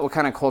 what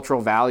kind of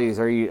cultural values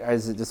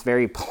is it just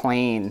very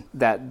plain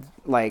that,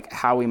 like,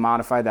 how we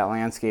modify that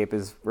landscape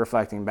is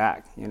reflecting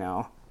back, you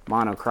know?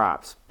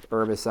 Monocrops,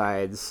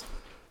 herbicides,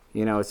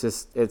 you know,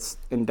 it's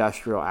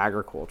industrial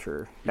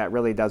agriculture that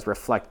really does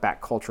reflect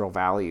back cultural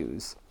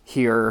values.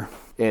 Here,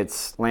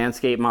 it's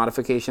landscape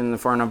modification in the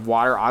form of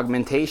water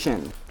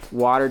augmentation,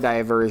 water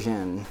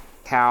diversion,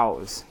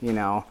 cows, you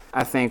know.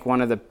 I think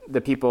one of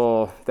the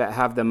people that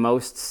have the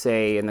most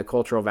say in the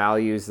cultural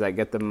values that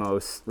get the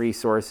most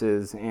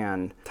resources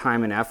and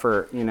time and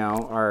effort, you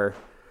know, are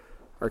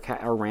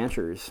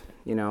ranchers.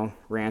 You know,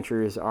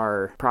 ranchers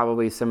are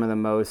probably some of the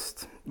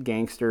most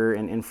gangster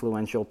and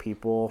influential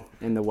people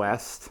in the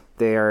West.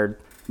 They are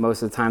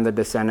most of the time the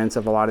descendants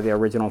of a lot of the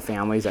original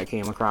families that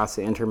came across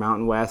the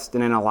Intermountain West.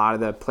 And in a lot of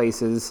the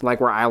places, like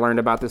where I learned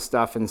about this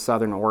stuff in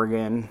Southern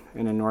Oregon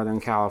and in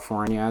Northern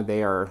California,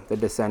 they are the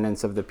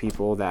descendants of the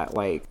people that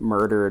like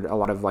murdered a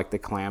lot of like the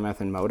Klamath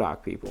and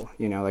Modoc people,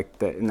 you know,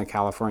 like in the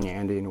California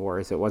Indian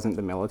Wars. It wasn't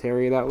the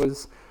military that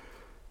was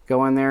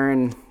going there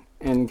and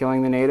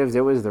killing the natives.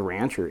 It was the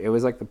rancher. It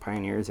was like the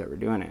pioneers that were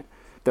doing it.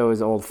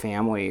 those old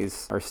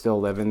families are still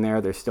living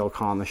there. They're still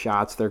calling the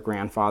shots. They're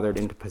grandfathered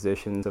into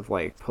positions of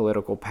like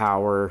political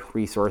power,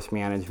 resource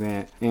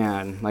management,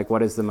 and like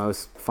what is the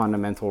most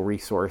fundamental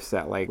resource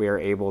that like we are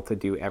able to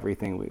do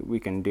everything we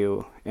can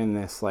do in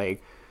this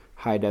like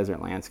high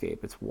desert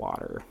landscape. It's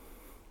water,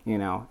 you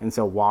know? And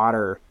so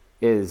water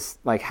is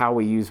like how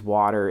we use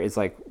water is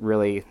like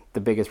really the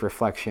biggest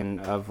reflection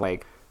of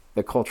like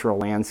the cultural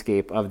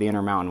landscape of the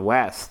Intermountain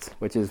West,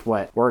 which is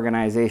what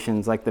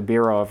organizations like the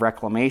Bureau of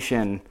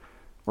Reclamation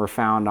were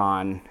found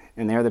on.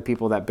 And they're the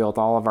people that built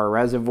all of our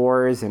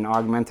reservoirs and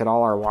augmented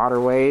all our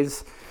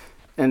waterways.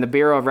 And the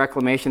Bureau of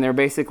Reclamation, they're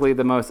basically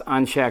the most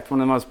unchecked,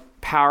 one of the most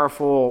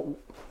powerful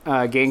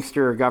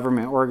gangster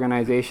government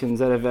organizations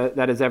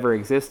that has ever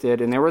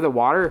existed. And they were the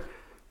water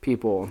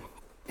people.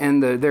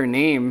 And their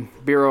name,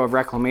 Bureau of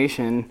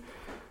Reclamation,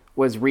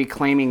 was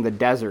reclaiming the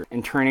desert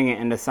and turning it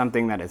into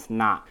something that it's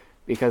not,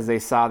 because they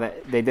saw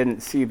that they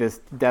didn't see this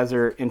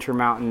desert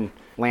intermountain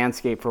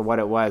landscape for what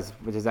it was,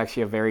 which is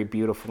actually a very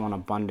beautiful and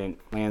abundant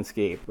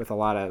landscape with a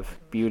lot of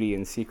beauty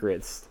and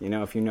secrets, you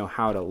know, if you know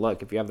how to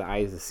look, if you have the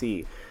eyes to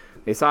see.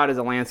 They saw it as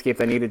a landscape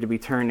that needed to be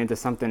turned into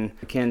something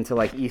akin to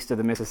like east of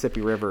the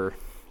Mississippi River.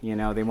 You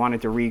know, they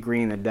wanted to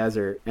regreen the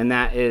desert. And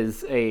that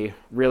is a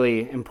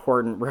really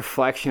important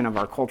reflection of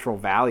our cultural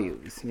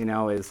values, you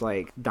know, is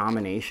like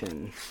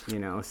domination, you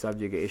know,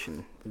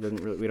 subjugation.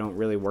 We don't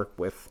really work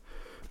with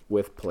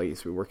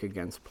place, we work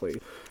against place.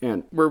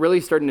 And we're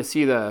really starting to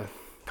see the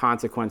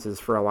consequences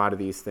for a lot of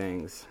these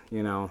things,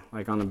 you know,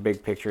 like on the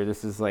big picture.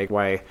 This is like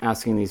why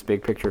asking these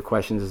big picture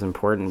questions is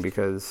important,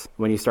 because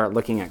when you start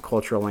looking at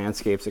cultural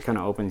landscapes, it kind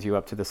of opens you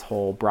up to this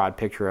whole broad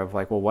picture of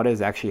like, well, what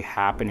is actually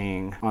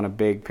happening on a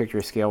big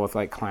picture scale with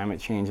like climate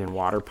change and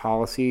water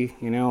policy,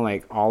 you know,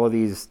 like all of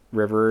these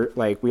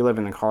like we live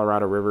in the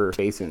Colorado River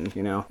Basin,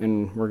 you know,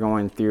 and we're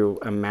going through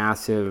a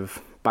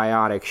massive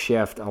biotic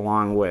shift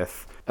along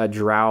with a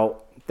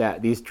drought,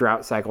 that these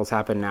drought cycles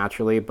happen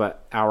naturally,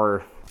 but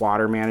our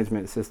water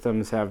management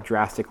systems have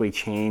drastically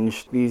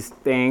changed these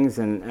things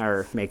and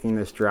are making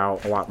this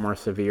drought a lot more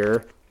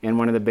severe. And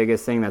one of the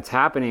biggest things that's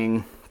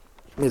happening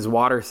is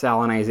water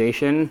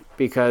salinization,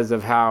 because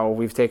of how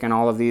we've taken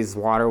all of these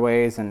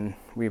waterways and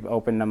we've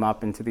opened them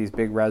up into these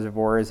big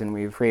reservoirs, and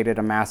we've created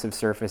a massive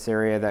surface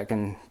area that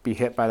can be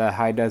hit by the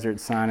high desert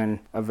sun and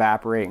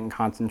evaporate and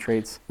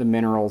concentrates the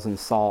minerals and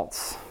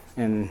salts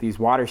in these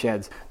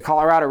watersheds. The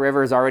Colorado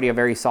River is already a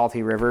very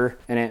salty river,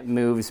 and it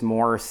moves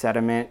more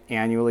sediment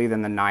annually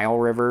than the Nile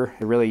River.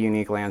 A really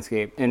unique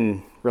landscape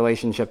in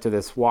relationship to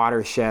this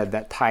watershed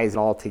that ties it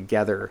all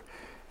together.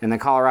 And the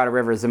Colorado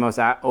River is the most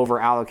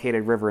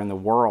over-allocated river in the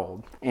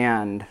world.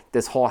 And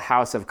this whole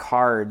house of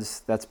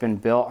cards that's been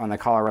built on the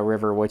Colorado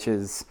River, which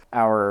is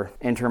our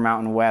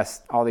Intermountain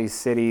West, all these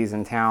cities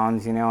and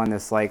towns, you know, and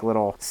this like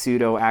little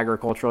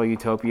pseudo-agricultural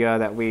utopia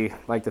that we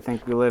like to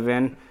think we live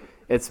in,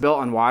 it's built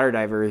on water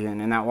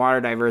diversion, and that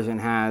water diversion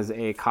has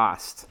a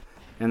cost.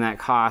 And that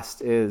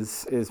cost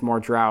is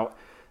more drought.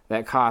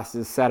 That cost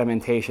is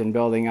sedimentation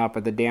building up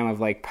at the dam of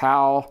Lake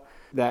Powell.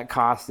 That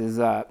cost is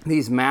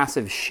these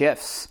massive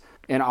shifts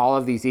in all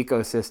of these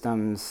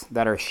ecosystems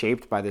that are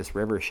shaped by this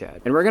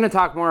rivershed. And we're going to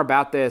talk more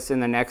about this in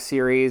the next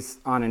series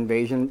on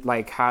invasion,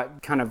 like how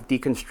kind of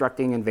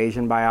deconstructing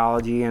invasion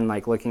biology and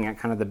like looking at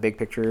kind of the big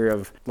picture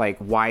of like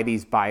why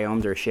these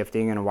biomes are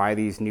shifting and why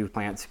these new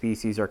plant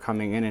species are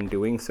coming in and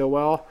doing so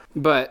well.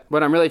 But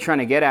what I'm really trying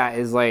to get at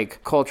is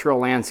like cultural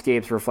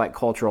landscapes reflect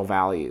cultural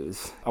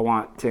values. I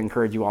want to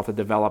encourage you all to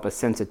develop a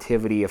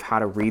sensitivity of how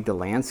to read the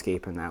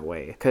landscape in that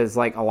way. Because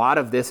like a lot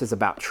of this is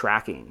about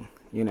tracking,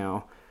 you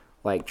know,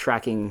 like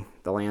tracking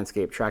the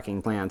landscape,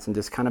 tracking plants, and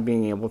just kind of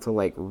being able to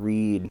like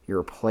read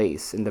your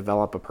place and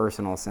develop a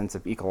personal sense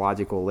of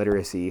ecological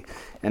literacy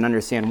and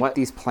understand what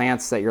these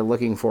plants that you're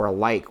looking for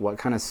like, what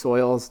kind of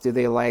soils do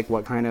they like,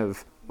 what kind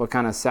of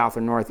south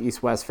or north,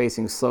 east, west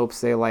facing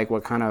slopes they like,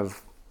 how the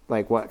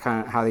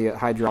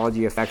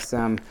hydrology affects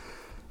them,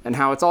 and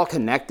how it's all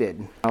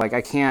connected. Like I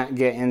can't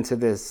get into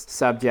this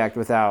subject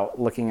without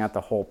looking at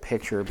the whole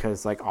picture,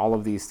 because like all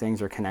of these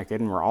things are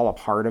connected and we're all a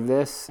part of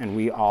this, and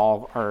we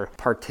all are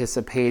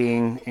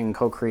participating in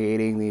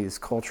co-creating these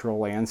cultural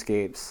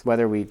landscapes,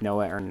 whether we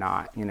know it or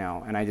not, you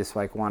know. And I just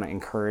like want to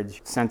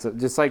encourage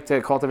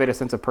to cultivate a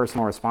sense of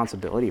personal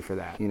responsibility for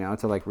that, you know,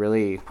 to like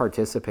really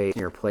participate in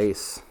your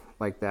place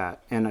like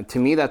that. And to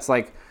me, that's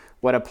like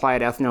what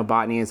applied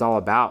ethnobotany is all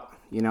about.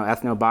 You know,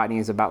 ethnobotany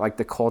is about like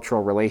the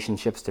cultural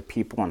relationships to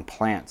people and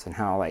plants, and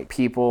how like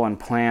people and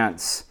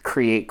plants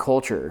create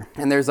culture.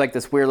 And there's like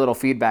this weird little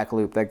feedback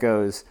loop that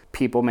goes,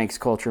 people makes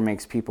culture,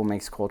 makes people,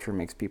 makes culture,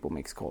 makes people,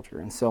 makes culture,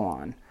 and so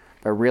on.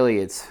 But really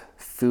it's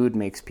food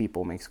makes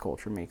people, makes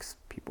culture, makes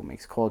people,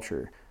 makes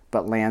culture.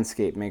 But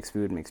landscape makes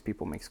food, makes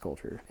people, makes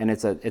culture. And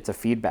it's a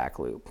feedback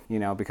loop, you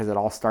know, because it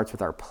all starts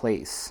with our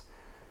place,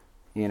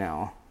 you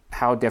know.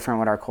 How different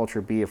would our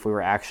culture be if we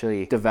were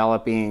actually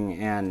developing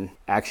and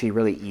actually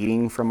really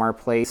eating from our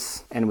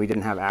place and we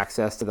didn't have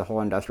access to the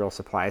whole industrial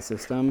supply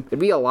system? It'd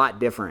be a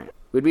lot different.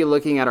 We'd be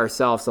looking at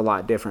ourselves a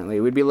lot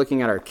differently. We'd be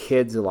looking at our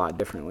kids a lot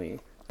differently.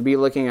 be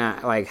looking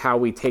at like how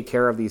we take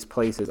care of these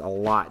places a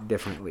lot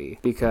differently,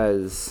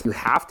 because you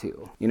have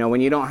to. You know,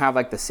 when you don't have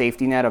like the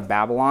safety net of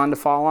Babylon to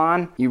fall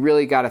on, you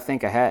really got to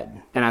think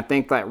ahead. And I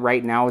think that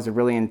right now is a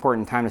really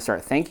important time to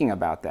start thinking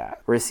about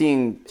that. We're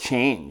seeing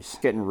change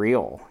getting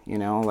real, you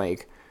know,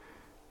 like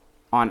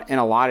in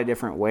a lot of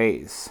different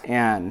ways.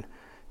 And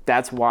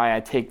that's why I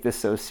take this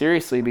so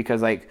seriously,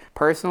 because like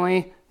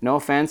personally, no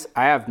offense,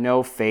 I have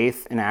no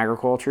faith in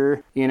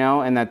agriculture, you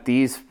know, and that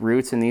these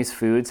roots and these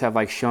foods have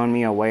like shown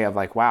me a way of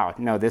like, wow,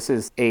 no, this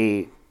is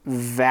a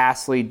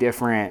vastly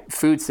different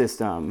food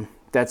system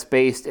that's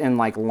based in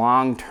like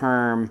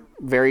long-term,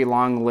 very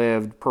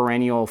long-lived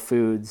perennial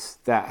foods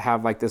that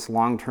have like this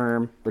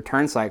long-term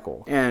return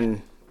cycle.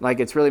 And like,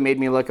 it's really made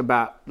me look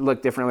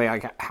differently.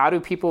 Like, how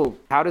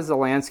does the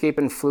landscape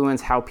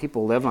influence how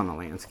people live on the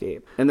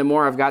landscape? And the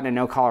more I've gotten to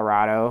know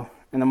Colorado,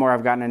 and the more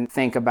I've gotten to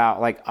think about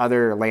like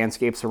other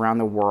landscapes around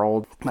the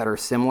world that are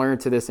similar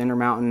to this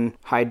intermountain,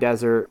 high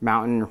desert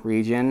mountain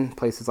region,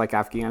 places like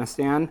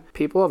Afghanistan,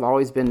 people have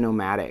always been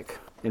nomadic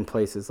in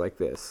places like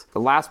this.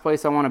 The last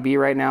place I want to be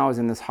right now is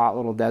in this hot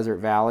little desert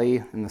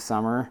valley in the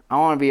summer. I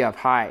want to be up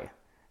high.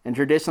 And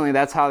traditionally,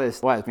 that's how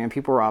this was, man.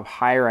 People were up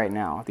high right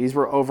now. These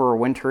were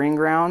overwintering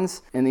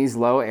grounds in these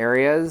low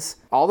areas.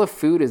 All the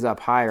food is up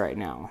high right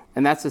now.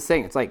 And that's the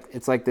thing.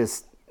 It's like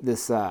this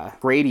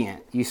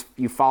gradient.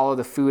 You follow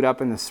the food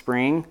up in the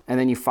spring, and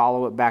then you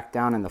follow it back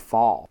down in the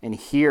fall. And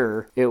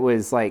here, it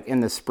was like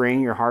in the spring,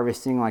 you're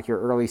harvesting like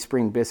your early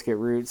spring biscuit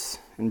roots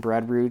and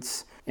bread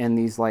roots in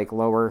these like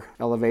lower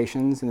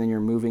elevations, and then you're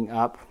moving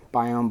up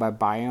biome by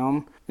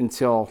biome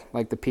until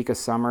like the peak of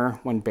summer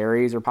when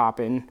berries are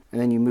popping, and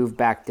then you move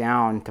back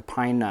down to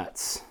pine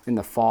nuts in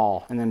the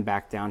fall, and then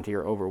back down to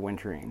your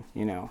overwintering,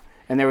 you know.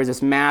 And there was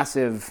this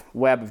massive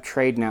web of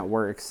trade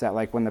networks that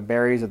like when the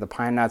berries or the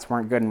pine nuts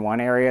weren't good in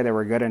one area, they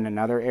were good in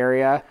another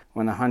area.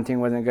 When the hunting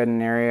wasn't good in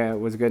an area, it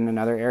was good in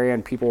another area,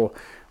 and people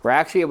were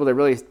actually able to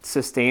really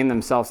sustain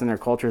themselves in their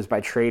cultures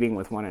by trading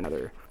with one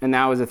another. And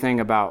that was the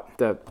thing about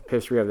the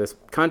history of this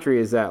country,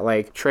 is that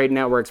like trade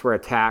networks were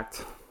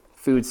attacked,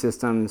 food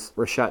systems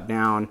were shut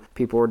down,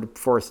 people were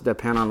forced to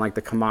depend on like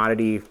the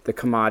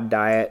commod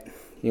diet,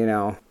 you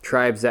know.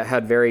 Tribes that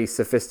had very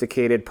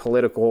sophisticated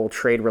political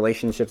trade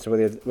relationships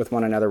with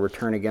one another were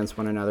turned against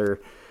one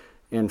another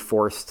and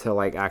forced to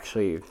like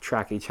actually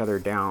track each other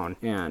down,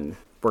 and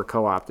were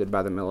co-opted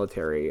by the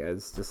military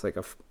as just like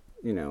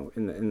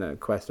in the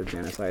quest of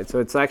genocide. So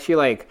it's actually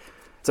like,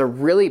 it's a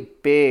really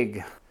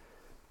big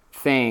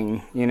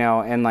thing, you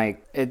know, and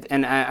like it,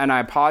 and I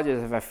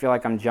apologize if I feel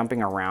like I'm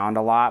jumping around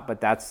a lot, but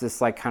that's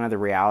just like kind of the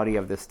reality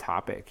of this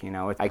topic, you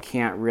know. I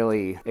can't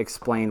really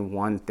explain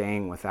one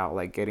thing without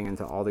like getting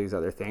into all these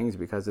other things,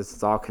 because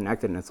it's all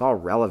connected and it's all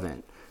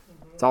relevant.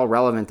 It's all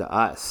relevant to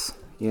us,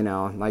 you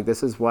know. Like,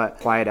 this is what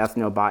applied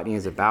ethnobotany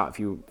is about. If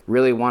you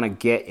really want to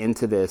get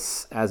into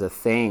this as a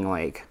thing,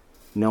 like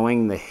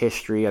knowing the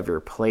history of your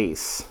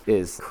place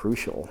is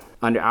crucial.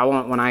 When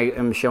I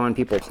am showing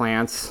people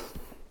plants,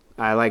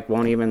 I like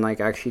won't even like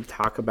actually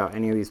talk about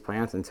any of these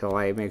plants until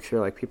I make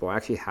sure like people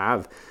actually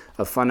have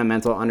a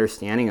fundamental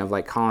understanding of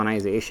like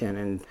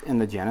colonization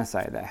and the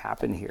genocide that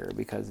happened here,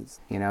 because it's,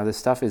 you know, this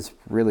stuff is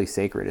really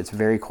sacred. It's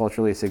very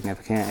culturally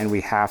significant, and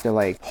we have to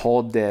like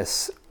hold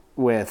this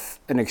with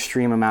an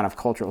extreme amount of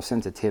cultural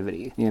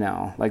sensitivity, you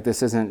know. Like,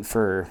 this isn't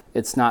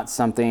it's not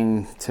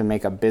something to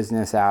make a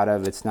business out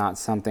of. It's not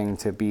something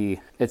to be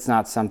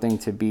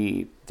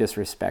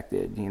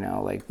disrespected, you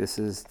know. Like, this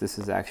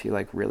is actually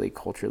like really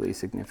culturally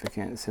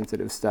significant,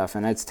 sensitive stuff,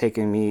 and it's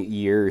taken me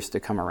years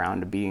to come around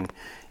to being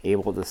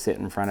able to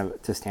stand in front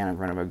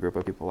of a group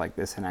of people like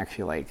this and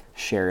actually like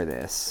share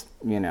this,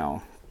 you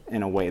know,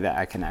 in a way that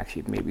I can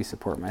actually maybe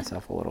support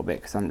myself a little bit,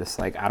 because I'm just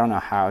like, I don't know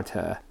how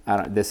to,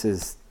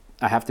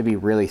 I have to be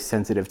really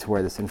sensitive to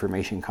where this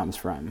information comes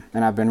from.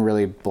 And I've been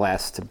really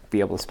blessed to be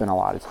able to spend a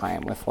lot of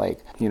time with, like,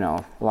 you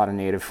know, a lot of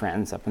Native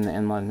friends up in the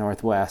inland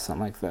Northwest on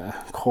like the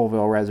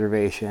Colville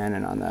Reservation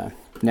and on the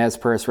Nez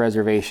Perce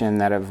Reservation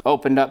that have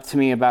opened up to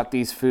me about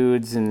these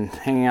foods, and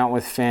hanging out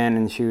with Finn.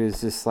 And she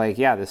was just like,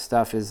 yeah, this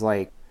stuff is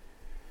like,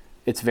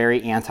 it's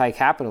very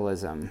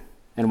anti-capitalism.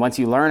 And once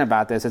you learn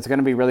about this, it's going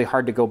to be really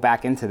hard to go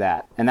back into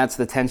that. And that's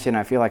the tension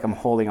I feel like I'm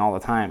holding all the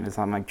time, is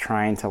I'm like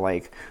trying to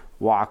like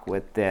walk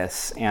with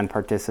this and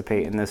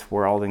participate in this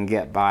world and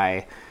get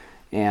by,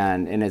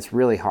 and it's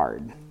really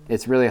hard.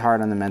 It's really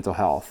hard on the mental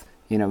health,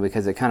 you know,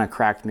 because it kind of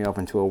cracked me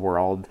open to a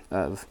world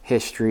of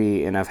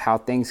history and of how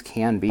things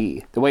can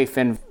be. The way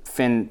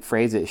Finn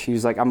phrased it, she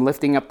was like, I'm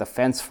lifting up the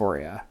fence for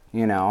you,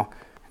 you know.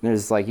 And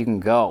there's like, you can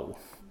go,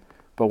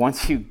 but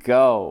once you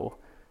go,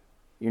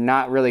 you're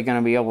not really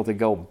going to be able to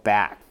go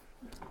back.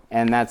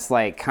 And that's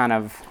like kind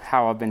of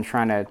how I've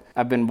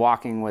been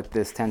walking with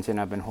this tension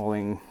I've been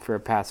holding for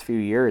the past few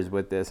years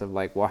with this, of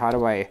like, well, how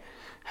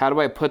do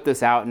I put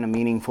this out in a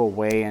meaningful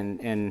way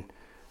and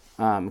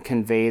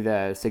convey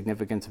the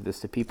significance of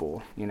this to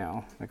people, you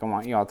know? Like, I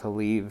want y'all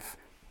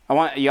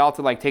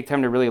to like take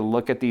time to really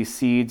look at these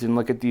seeds and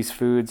look at these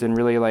foods and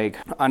really like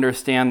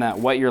understand that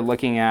what you're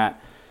looking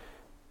at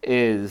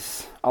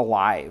is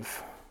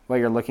alive. what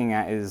you're looking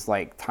at is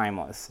like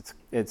timeless.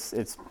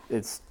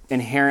 It's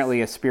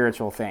inherently a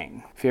spiritual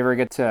thing. If you ever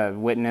get to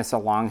witness a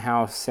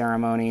longhouse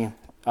ceremony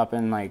up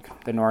in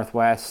like the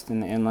Northwest, in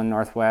the inland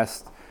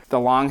Northwest, the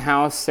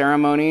longhouse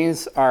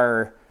ceremonies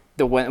are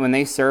when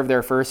they serve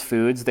their first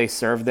foods, they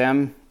serve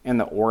them in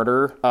the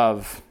order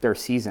of their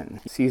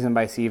season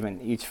by season.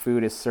 Each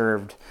food is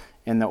served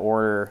in the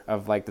order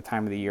of like the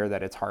time of the year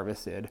that it's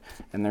harvested.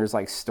 And there's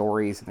like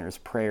stories and there's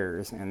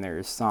prayers and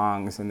there's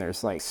songs and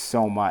there's like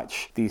so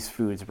much these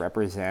foods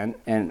represent.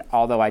 And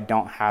although I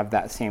don't have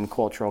that same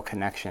cultural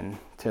connection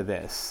to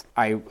this,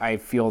 I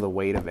feel the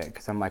weight of it,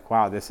 because I'm like,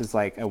 wow, this is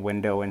like a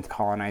window into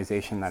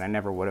colonization that I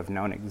never would have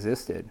known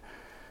existed.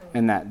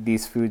 And that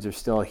these foods are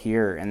still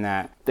here, and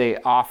that they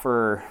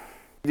offer,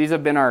 these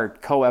have been our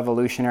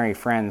co-evolutionary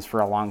friends for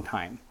a long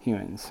time,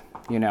 humans,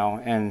 you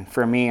know. And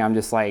for me, I'm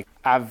just like,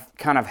 I've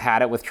kind of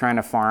had it with trying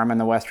to farm in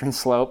the Western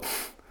Slope.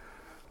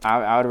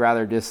 I would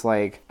rather just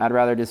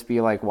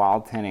be like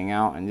wild tending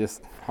out and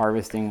just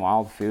harvesting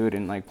wild food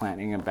and like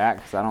planting it back,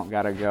 because I don't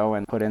got to go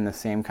and put in the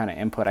same kind of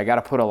input. I got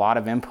to put a lot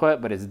of input,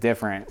 but it's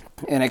different.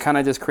 And it kind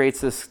of just creates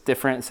this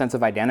different sense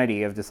of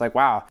identity of just like,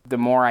 wow, the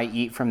more I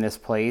eat from this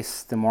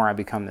place, the more I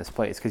become this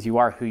place, because you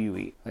are who you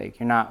eat. Like,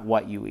 you're not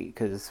what you eat,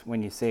 because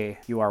when you say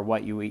you are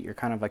what you eat, you're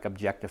kind of like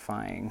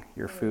objectifying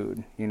your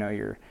food. You know,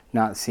 you're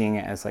not seeing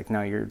it as like,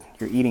 no, you're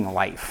eating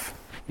life,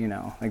 you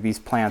know, like these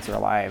plants are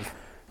alive.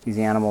 These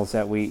animals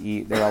that we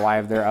eat, they're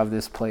alive, they're of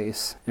this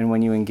place. And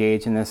when you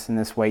engage in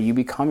this way, you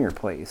become your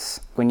place.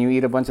 When you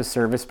eat a bunch of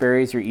service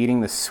berries, you're eating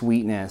the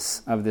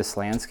sweetness of this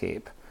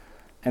landscape.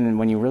 And then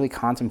when you really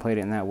contemplate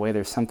it in that way,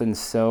 there's something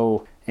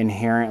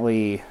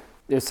inherently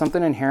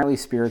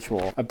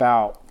spiritual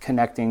about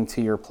connecting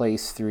to your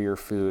place through your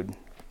food.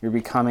 You're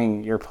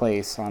becoming your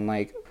place on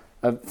like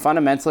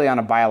fundamentally on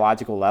a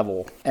biological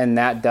level. And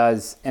that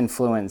does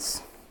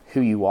influence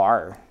who you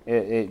are.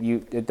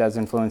 It does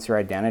influence your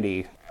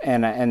identity.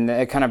 And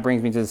it kind of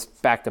brings me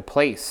just back to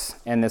place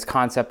and this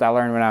concept I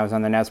learned when I was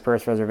on the Nez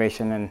Perce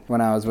Reservation, and when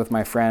I was with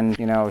my friend,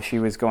 you know, she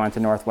was going to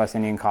Northwest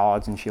Indian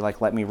College, and she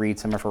like let me read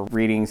some of her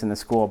readings in the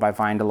school by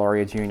Vine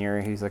Deloria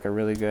Jr. He's like a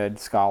really good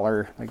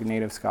scholar, like a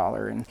native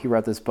scholar, and he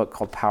wrote this book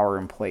called Power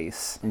in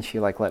Place, and she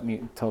like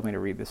told me to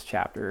read this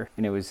chapter,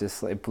 and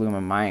it blew my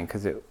mind,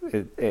 because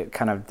it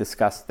kind of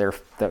discussed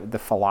the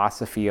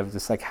philosophy of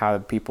just like how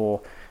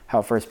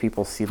first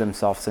people see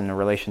themselves in a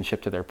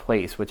relationship to their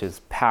place, which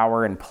is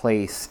power and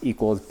place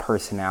equals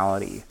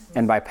personality.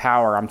 And by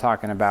power, I'm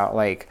talking about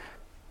like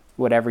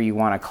whatever you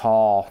want to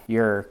call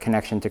your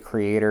connection to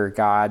creator,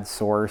 God,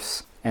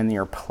 source, and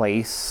your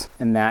place.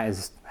 And that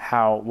is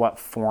what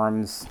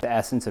forms the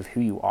essence of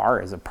who you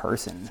are as a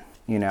person,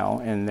 you know,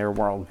 in their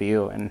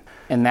worldview.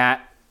 And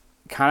that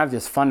kind of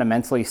just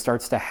fundamentally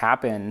starts to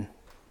happen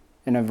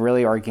in a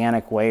really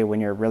organic way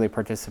when you're really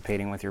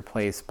participating with your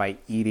place by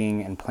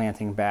eating and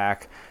planting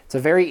back. It's a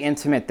very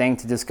intimate thing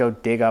to just go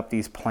dig up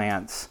these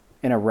plants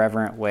in a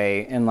reverent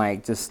way and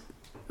like just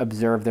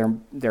observe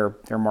their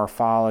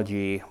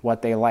morphology,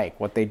 what they like,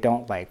 what they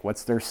don't like,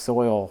 what's their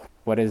soil,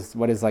 what is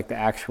like the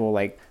actual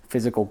like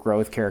physical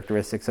growth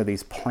characteristics of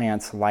these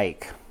plants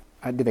like.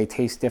 Do they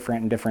taste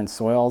different in different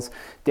soils?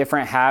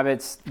 Different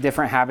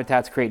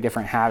habitats create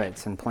different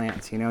habits in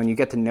plants, you know, and you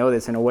get to know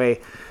this in a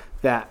way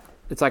that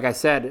it's like I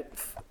said,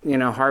 you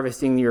know,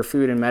 harvesting your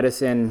food and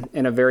medicine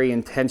in a very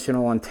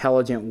intentional,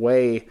 intelligent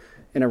way,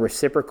 in a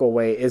reciprocal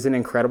way, is an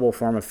incredible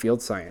form of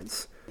field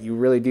science. You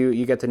really do.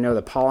 You get to know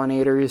the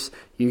pollinators.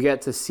 You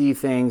get to see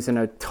things in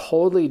a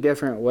totally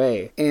different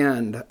way.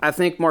 And I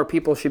think more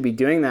people should be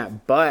doing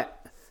that.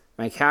 But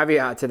my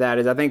caveat to that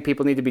is I think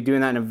people need to be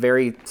doing that in a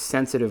very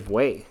sensitive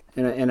way,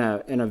 in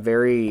a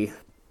very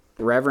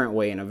reverent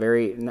way, and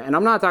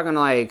I'm not talking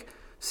like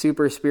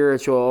super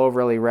spiritual,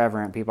 overly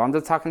reverent people. I'm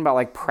just talking about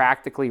like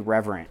practically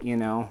reverent, you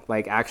know,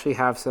 like actually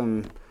have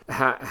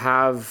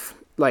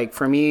like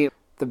for me,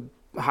 the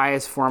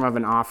highest form of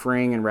an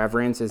offering and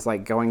reverence is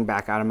like going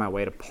back out of my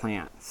way to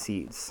plant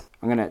seeds.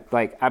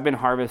 I've been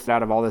harvested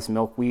out of all this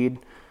milkweed.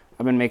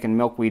 I've been making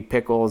milkweed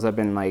pickles. I've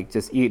been like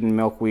just eating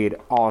milkweed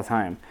all the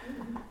time.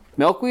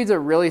 Milkweed's a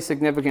really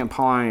significant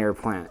pollinator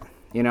plant.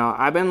 You know,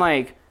 I've been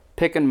like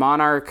picking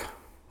monarch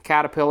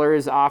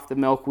caterpillars off the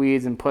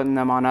milkweeds and putting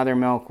them on other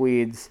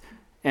milkweeds,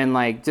 and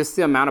like just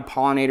the amount of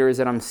pollinators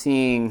that I'm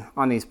seeing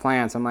on these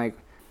plants, I'm like,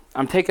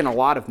 I'm taking a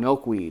lot of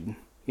milkweed,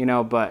 you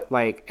know, but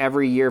like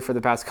every year for the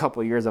past couple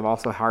of years I've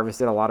also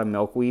harvested a lot of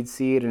milkweed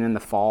seed, and in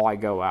the fall I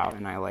go out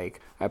and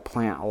I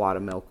plant a lot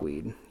of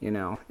milkweed, you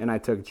know. And I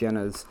took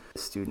Jenna's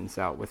students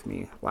out with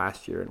me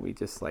last year, and we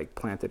just like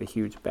planted a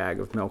huge bag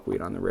of milkweed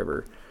on the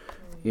river,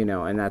 you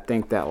know. And I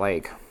think that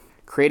like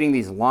creating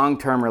these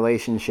long-term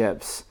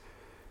relationships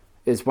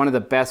is one of the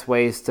best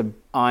ways to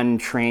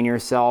untrain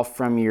yourself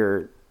from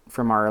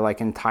our like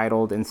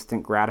entitled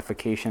instant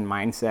gratification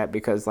mindset,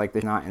 because like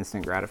there's not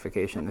instant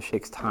gratification. This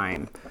takes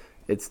time.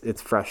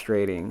 It's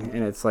frustrating,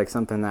 and it's like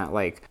something that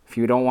like if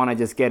you don't want to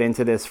just get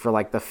into this for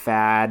like the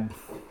fad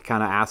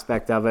kind of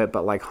aspect of it,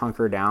 but like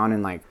hunker down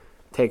and like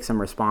take some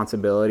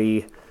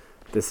responsibility,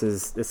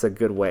 it's a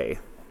good way,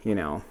 you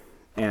know.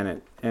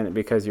 And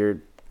because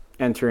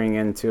entering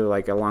into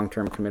like a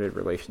long-term committed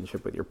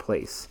relationship with your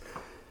place.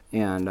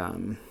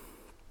 And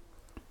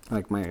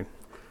like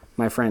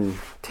my friend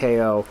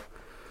Teo,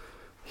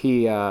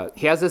 he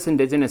has this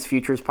Indigenous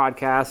Futures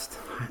podcast.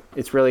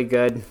 It's really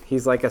good.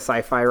 He's like a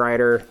sci-fi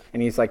writer,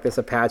 and he's like this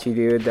Apache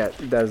dude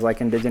that does like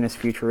Indigenous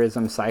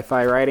futurism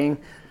sci-fi writing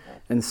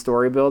and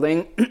story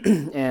building.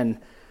 And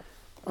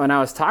when I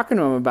was talking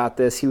to him about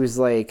this, he was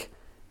like,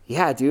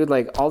 yeah, dude,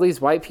 like all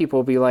these white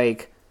people be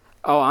like,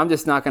 oh, I'm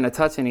just not going to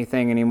touch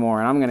anything anymore,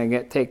 and I'm going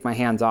to take my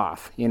hands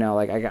off. You know,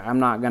 like I'm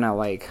not going to,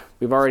 like,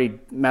 we've already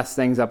messed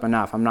things up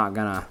enough. I'm not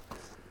going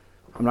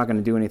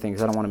to do anything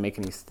because I don't want to make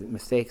any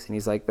mistakes. And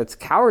he's like, that's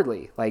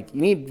cowardly. Like,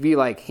 you need to be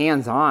like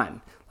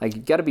hands-on. Like,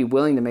 you got to be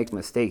willing to make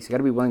mistakes. You got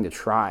to be willing to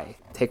try,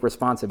 take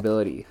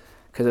responsibility.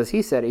 Because as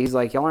he said, he's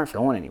like, y'all aren't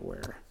going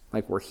anywhere.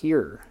 Like, we're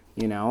here,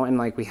 you know? And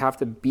like, we have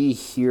to be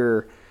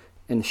here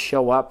and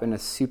show up in a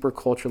super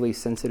culturally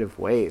sensitive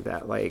way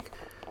that like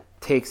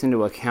takes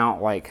into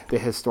account like the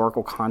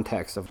historical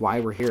context of why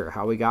we're here,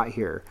 how we got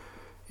here,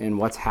 and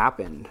what's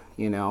happened.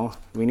 You know,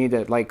 we need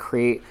to like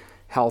create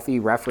healthy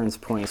reference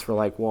points for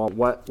like, well,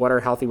 what are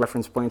healthy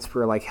reference points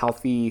for like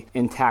healthy,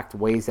 intact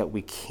ways that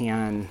we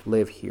can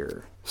live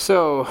here.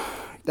 So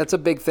that's a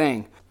big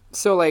thing.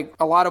 So like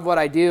a lot of what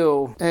I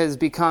do has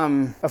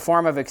become a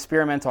form of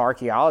experimental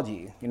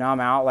archaeology. You know, I'm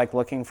out like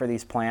looking for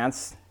these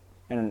plants,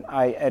 and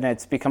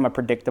it's become a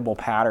predictable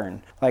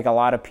pattern. Like a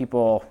lot of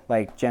people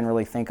like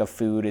generally think of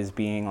food as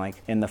being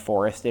like in the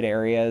forested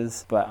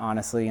areas, but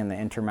honestly in the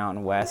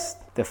Intermountain West,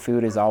 the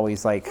food is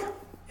always like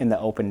in the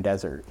open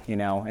desert, you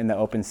know, in the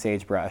open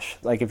sagebrush.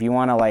 Like if you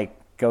want to like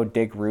go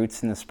dig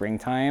roots in the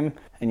springtime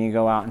and you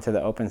go out into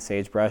the open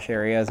sagebrush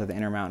areas of the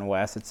Intermountain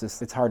West,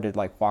 it's hard to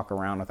like walk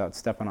around without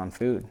stepping on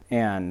food.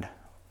 And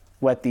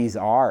what these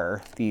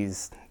are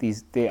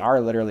they are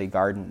literally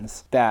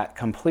gardens that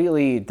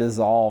completely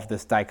dissolve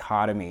this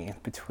dichotomy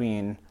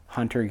between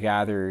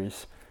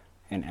hunter-gatherers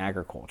and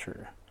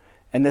agriculture.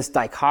 And this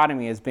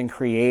dichotomy has been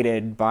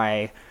created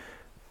by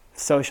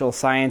social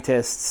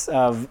scientists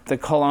of the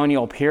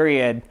colonial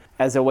period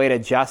as a way to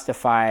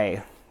justify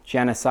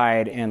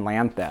genocide and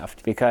land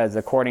theft, because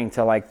according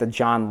to like the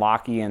John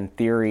Lockean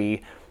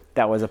theory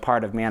that was a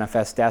part of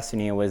Manifest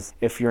Destiny, it was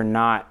if you're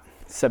not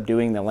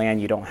subduing the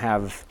land, you don't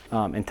have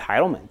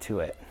entitlement to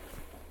it,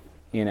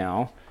 you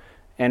know?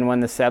 And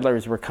when the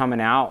settlers were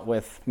coming out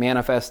with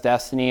Manifest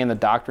Destiny and the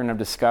doctrine of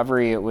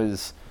discovery, it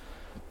was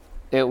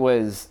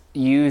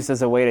used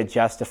as a way to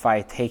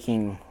justify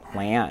taking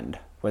land,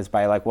 was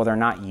by like, well, they're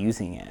not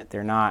using it,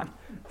 they're not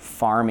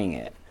farming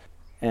it.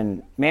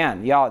 And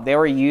man, y'all, they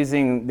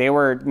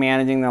were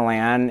managing the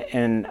land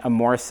in a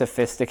more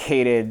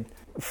sophisticated,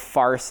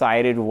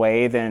 far-sighted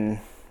way than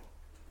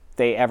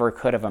they ever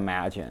could have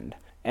imagined.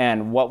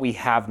 And what we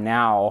have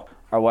now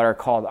are what are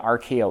called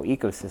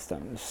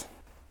archaeoecosystems.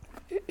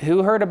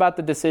 Who heard about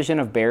the decision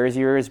of Bears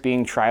Ears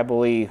being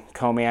tribally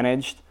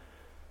co-managed?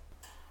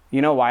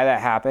 You know why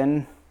that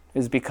happened?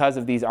 Is because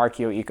of these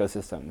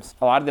archaeoecosystems.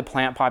 A lot of the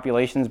plant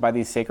populations by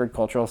these sacred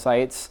cultural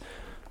sites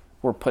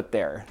were put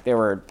there.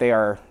 They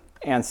are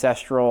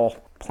ancestral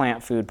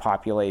plant food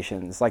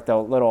populations, like the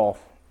little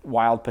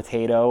wild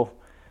potato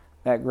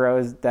that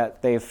grows,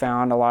 that they've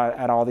found a lot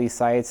at all these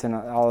sites, and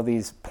all of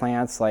these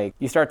plants. Like,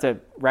 you start to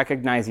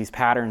recognize these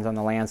patterns on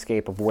the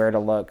landscape of where to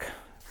look.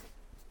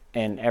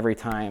 And every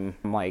time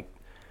I'm like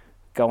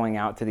going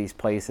out to these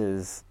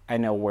places, I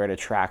know where to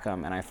track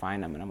them, and I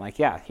find them, and I'm like,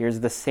 yeah,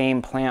 here's the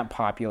same plant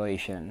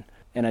population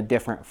in a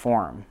different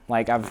form.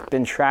 Like, I've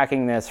been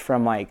tracking this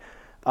from like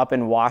up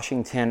in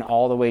Washington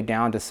all the way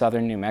down to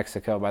southern New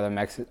Mexico by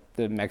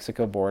the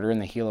Mexico border in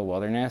the Gila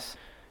Wilderness.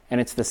 And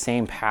it's the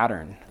same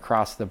pattern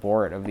across the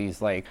board of these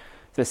like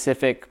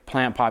specific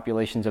plant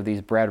populations of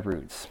these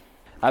breadroots.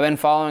 I've been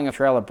following a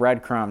trail of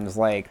breadcrumbs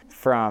like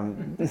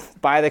from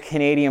by the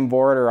Canadian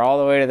border all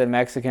the way to the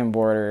Mexican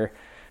border.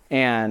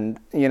 And,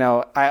 you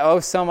know, I owe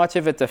so much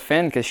of it to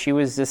Finn, because she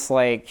was just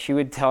like, she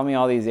would tell me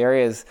all these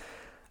areas.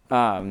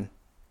 And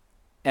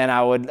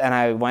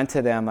I went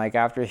to them like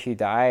after she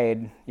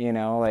died, you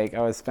know, like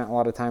I spent a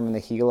lot of time in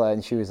the Gila,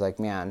 and she was like,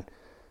 man,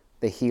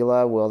 the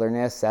Gila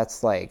Wilderness,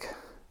 that's like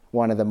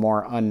one of the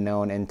more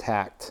unknown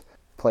intact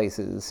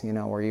places, you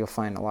know, where you'll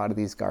find a lot of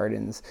these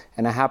gardens.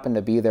 And I happened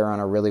to be there on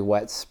a really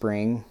wet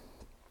spring,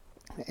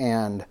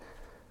 and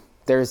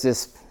there's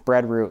this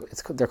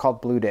breadroot. They're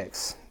called blue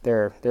dicks.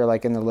 They're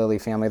like in the lily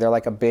family. They're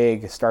like a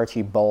big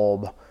starchy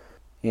bulb,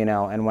 you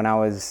know. And when I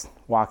was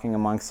walking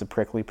amongst the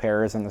prickly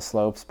pears and the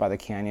slopes by the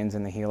canyons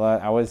in the Gila,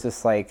 I was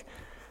just like,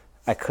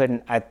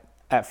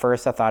 at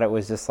first I thought it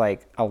was just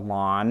like a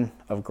lawn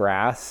of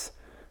grass.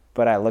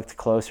 But I looked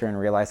closer and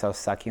realized how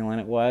succulent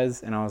it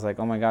was. And I was like,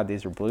 oh my God,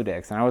 these are blue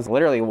dicks. And I was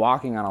literally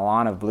walking on a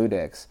lawn of blue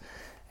dicks.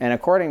 And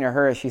according to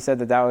her, she said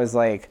that was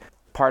like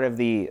part of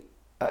the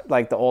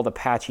old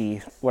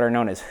Apache, what are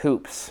known as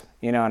hoops.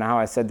 You know, and how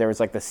I said there was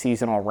like the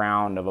seasonal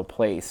round of a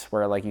place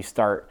where like you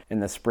start in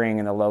the spring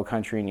in the low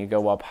country and you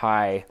go up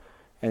high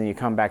and then you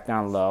come back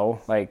down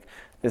low. Like,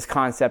 this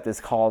concept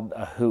is called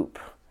a hoop.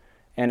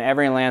 And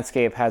every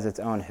landscape has its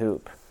own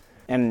hoop.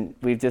 And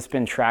we've just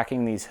been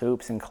tracking these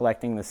hoops and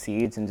collecting the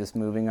seeds and just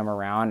moving them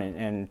around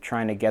and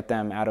trying to get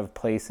them out of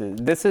places.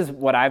 This is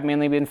what I've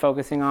mainly been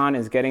focusing on,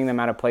 is getting them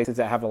out of places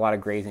that have a lot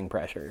of grazing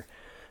pressure.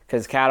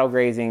 Because cattle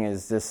grazing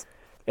is just,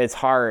 it's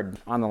hard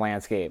on the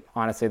landscape.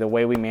 Honestly, the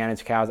way we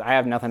manage cows, I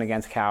have nothing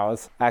against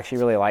cows. I actually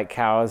really like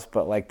cows,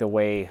 but like the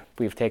way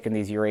we've taken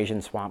these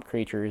Eurasian swamp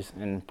creatures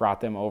and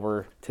brought them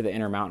over to the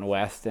Intermountain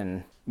West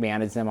and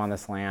managed them on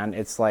this land,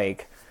 it's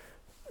like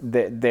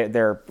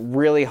they're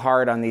really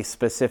hard on these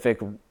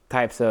specific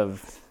types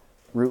of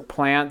root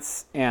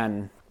plants.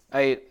 And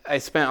I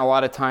spent a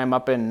lot of time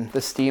up in the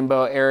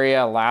Steamboat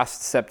area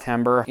last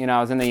September. You know,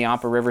 I was in the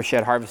Yampa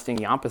Rivershed harvesting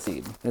Yampa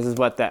seed. This is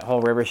what that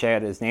whole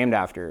rivershed is named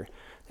after.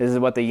 This is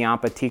what the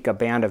Yampatika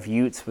Band of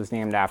Utes was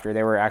named after.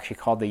 They were actually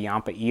called the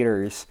Yampa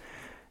Eaters.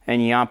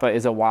 And Yampa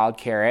is a wild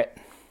carrot.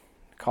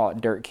 Call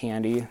it dirt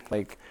candy,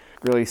 like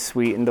really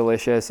sweet and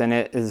delicious. And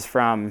it is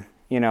from,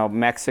 you know,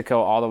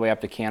 Mexico all the way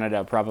up to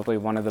Canada, probably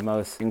one of the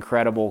most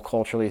incredible,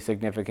 culturally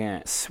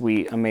significant,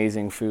 sweet,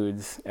 amazing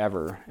foods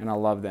ever. And I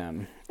love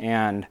them.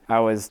 And I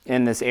was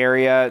in this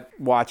area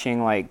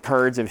watching like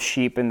herds of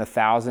sheep in the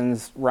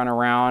thousands run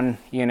around,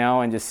 you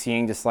know, and just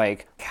seeing just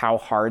like how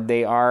hard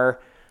they are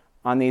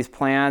on these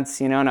plants,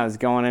 you know, and I was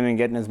going in and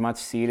getting as much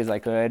seed as I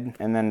could,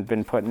 and then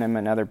been putting them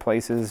in other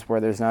places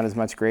where there's not as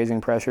much grazing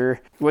pressure.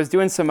 Was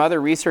doing some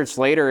other research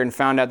later and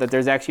found out that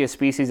there's actually a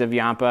species of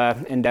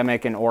Yampa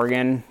endemic in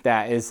Oregon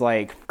that is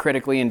like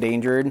critically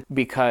endangered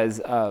because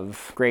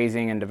of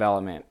grazing and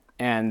development.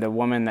 And the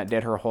woman that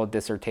did her whole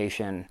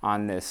dissertation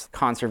on this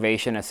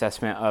conservation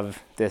assessment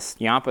of this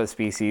Yampa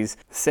species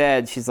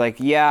said, she's like,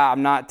 yeah,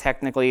 I'm not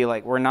technically,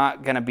 like, we're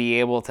not going to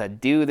be able to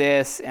do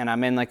this. And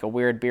I'm in like a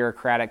weird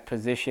bureaucratic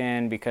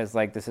position because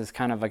like this is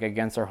kind of like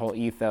against our whole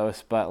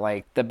ethos. But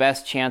like the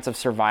best chance of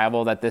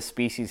survival that this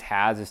species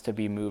has is to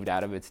be moved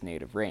out of its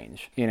native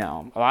range. You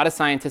know, a lot of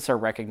scientists are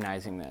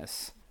recognizing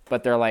this,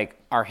 but they're like,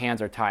 our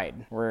hands are tied.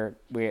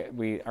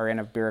 We are in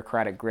a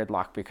bureaucratic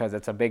gridlock because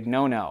it's a big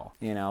no-no,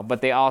 you know. But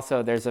they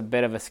also, there's a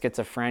bit of a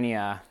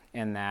schizophrenia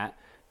in that,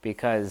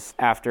 because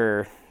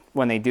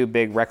when they do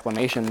big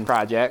reclamation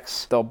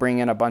projects, they'll bring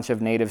in a bunch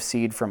of native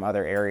seed from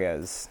other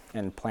areas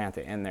and plant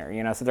it in there,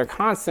 you know. So they're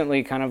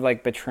constantly kind of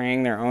like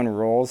betraying their own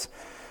rules.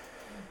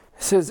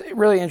 So it's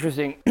really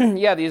interesting.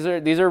 Yeah, these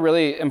are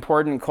really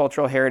important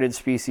cultural heritage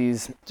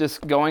species.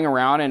 Just going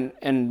around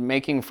and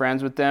making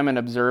friends with them and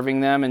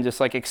observing them and just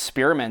like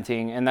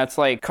experimenting. And that's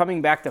like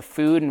coming back to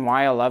food and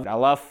why I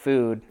love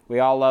food. We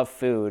all love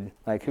food.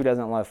 Like, who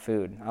doesn't love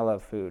food? I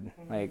love food.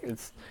 Like,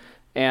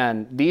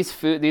 and these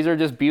are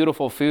just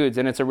beautiful foods,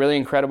 and it's a really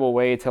incredible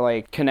way to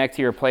like connect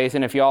to your place.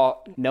 And if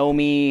y'all know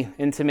me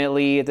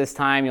intimately at this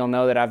time, you'll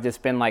know that I've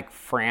just been like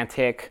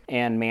frantic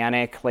and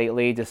manic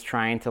lately, just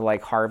trying to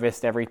like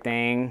harvest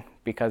everything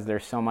because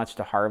there's so much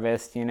to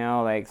harvest, you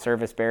know, like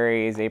service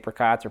berries,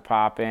 apricots are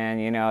popping,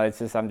 you know, it's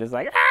just, I'm just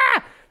like,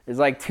 there's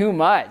like too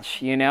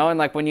much, you know. And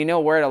like when you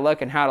know where to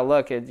look and how to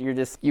look,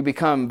 you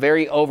become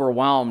very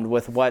overwhelmed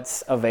with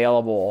what's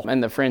available in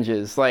the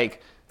fringes.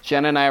 Like,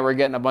 Jen and I were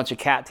getting a bunch of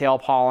cattail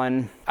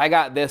pollen. I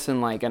got this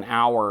in like an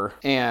hour,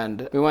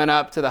 and we went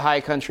up to the high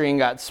country and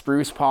got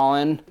spruce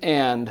pollen.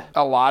 And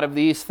a lot of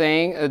these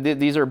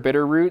these are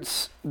bitter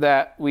roots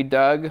that we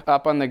dug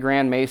up on the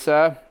Grand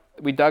Mesa.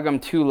 We dug them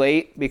too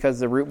late because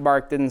the root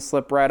bark didn't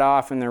slip right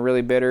off, and they're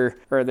really bitter,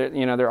 or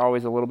they're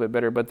always a little bit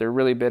bitter, but they're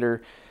really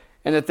bitter.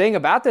 And the thing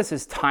about this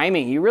is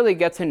timing. You really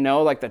get to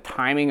know like the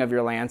timing of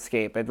your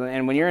landscape.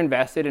 And when you're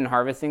invested in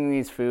harvesting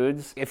these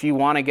foods, if you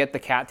want to get the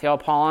cattail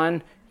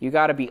pollen, you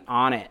got to be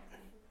on it.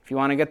 If you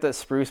want to get the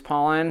spruce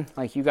pollen,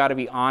 like, you got to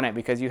be on it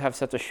because you have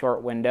such a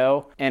short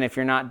window. And if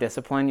you're not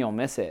disciplined, you'll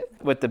miss it.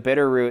 With the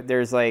bitterroot,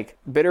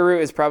 bitterroot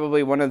is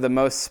probably one of the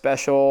most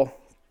special,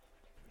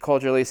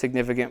 culturally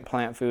significant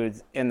plant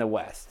foods in the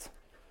West.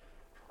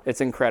 It's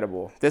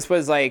incredible. This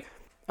was pygmy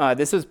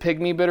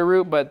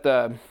bitterroot, but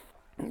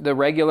the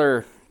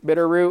regular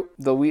bitterroot,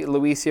 the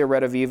Lewisia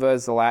rediviva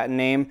is the Latin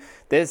name.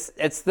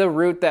 It's the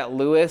root that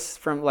Lewis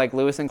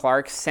and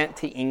Clark sent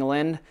to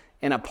England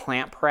in a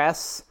plant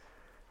press,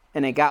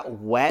 and it got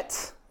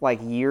wet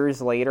like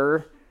years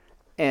later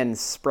and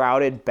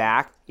sprouted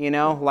back, you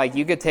know. Like,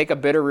 you could take a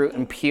bitterroot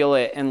and peel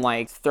it and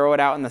like throw it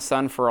out in the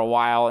sun for a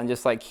while and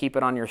just like keep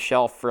it on your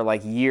shelf for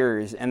like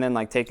years, and then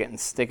like take it and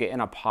stick it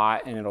in a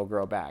pot and it'll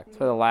grow back.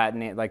 So the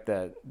Latin name, like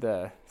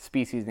the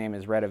species name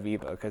is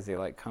rediviva because they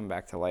like come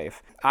back to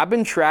life. I've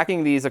been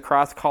tracking these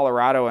across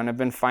Colorado and I've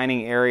been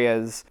finding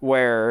areas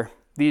where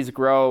these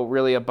grow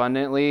really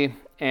abundantly.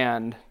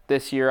 And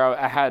this year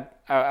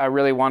I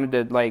really wanted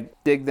to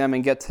like dig them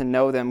and get to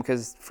know them,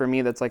 because for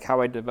me that's like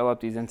how I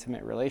develop these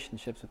intimate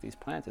relationships with these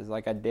plants, is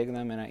like I dig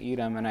them and I eat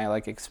them and I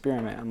like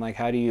experiment. I'm like,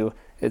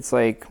 it's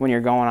like when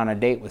you're going on a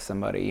date with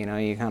somebody, you know,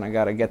 you kind of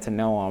got to get to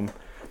know them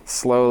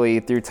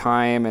slowly through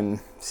time and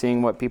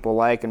seeing what people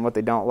like and what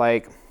they don't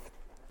like.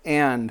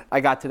 And I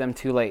got to them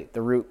too late.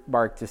 The root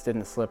bark just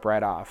didn't slip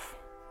right off.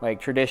 Like,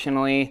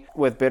 traditionally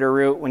with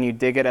bitterroot, when you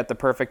dig it at the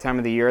perfect time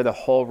of the year, the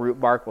whole root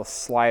bark will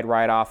slide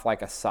right off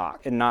like a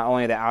sock. And not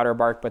only the outer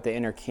bark, but the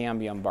inner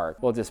cambium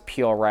bark will just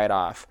peel right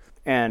off.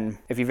 And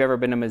if you've ever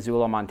been to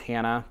Missoula,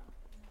 Montana,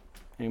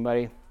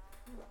 anybody?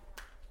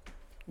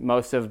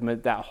 Most of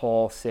that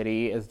whole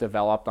city is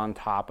developed on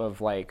top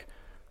of like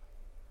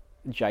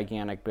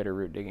gigantic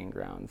bitterroot digging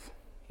grounds.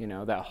 You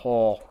know, that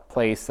whole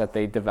place that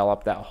they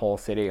developed that whole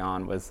city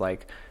on was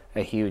like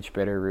a huge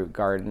bitterroot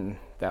garden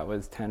that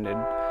was tended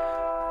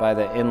by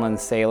the Inland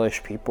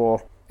Salish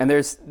people. And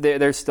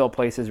there's still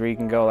places where you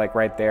can go like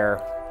right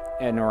there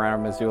and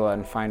around Missoula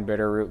and find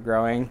bitterroot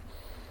growing.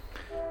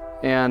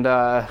 And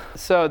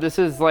so this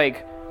is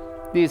like,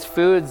 these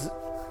foods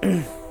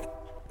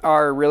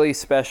are really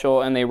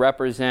special, and they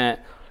represent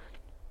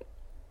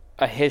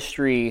a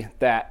history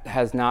that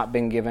has not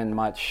been given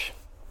much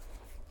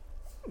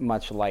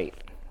light,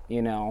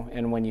 you know.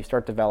 And when you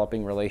start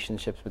developing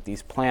relationships with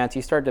these plants,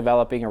 you start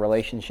developing a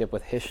relationship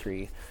with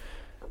history.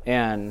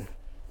 And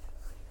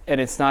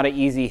it's not an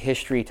easy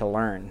history to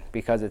learn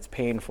because it's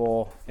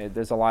painful.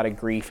 There's a lot of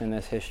grief in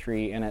this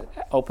history, and it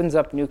opens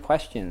up new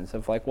questions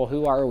of like, well,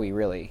 who are we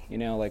really? You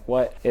know, like,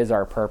 what is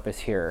our purpose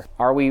here?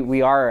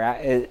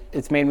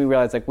 It's made me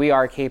realize like we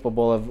are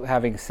capable of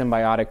having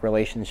symbiotic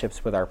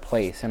relationships with our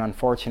place. And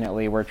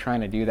unfortunately, we're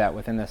trying to do that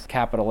within this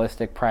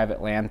capitalistic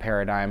private land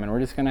paradigm, and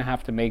we're just gonna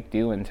have to make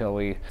do until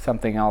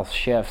something else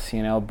shifts,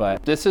 you know.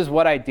 But this is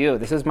what I do.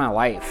 This is my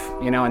life,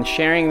 you know, and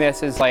sharing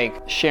this is like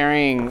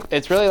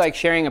it's really like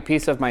sharing a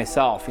piece of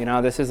myself, you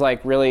know. This is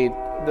like really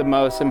the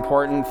most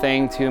important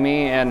thing to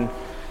me, and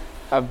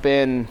I've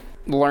been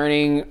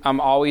learning. I'm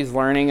always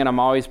learning, and I'm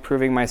always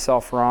proving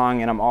myself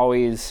wrong, and I'm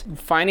always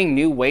finding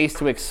new ways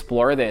to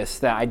explore this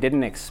that I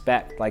didn't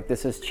expect. Like,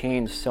 this has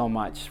changed so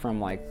much from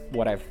like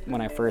when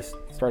I first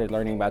started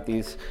learning about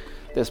these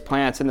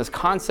plants and this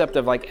concept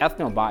of like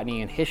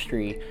ethnobotany and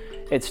history.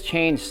 It's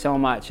changed so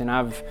much, and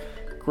I've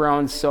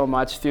grown so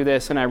much through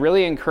this, and I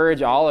really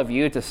encourage all of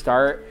you to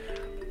start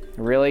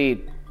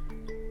really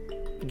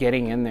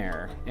getting in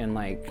there and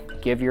like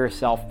give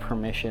yourself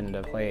permission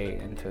to play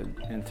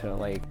and to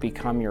like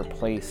become your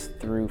place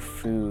through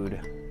food,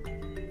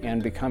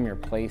 and become your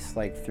place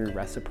like through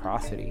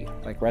reciprocity.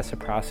 Like,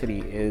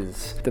 reciprocity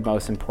is the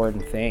most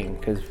important thing,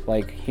 because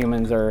like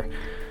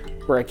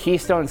we're a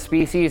keystone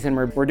species, and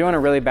we're doing a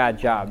really bad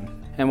job.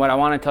 And what I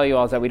want to tell you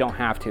all is that we don't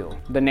have to.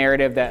 The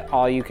narrative that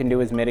all you can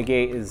do is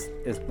mitigate is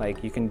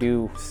like, you can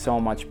do so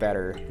much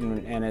better,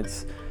 and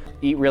it's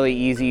really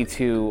easy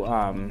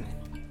to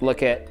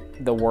look at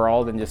the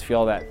world and just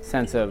feel that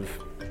sense of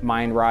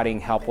mind-rotting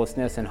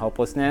helplessness and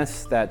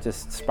hopelessness that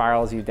just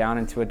spirals you down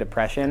into a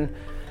depression.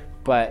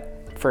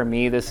 But for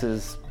me, this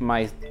is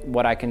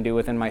what I can do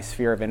within my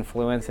sphere of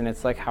influence, and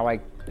it's like how I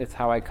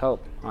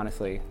cope,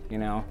 honestly, you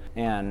know.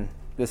 And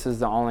this is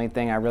the only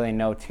thing I really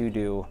know to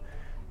do,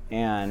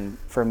 and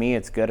for me,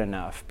 it's good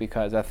enough,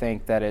 because I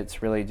think that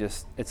it's really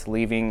just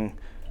leaving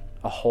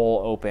a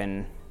hole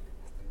open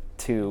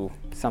to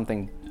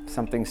something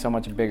so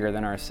much bigger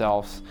than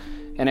ourselves.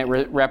 And it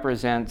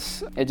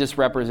just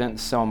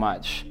represents so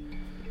much.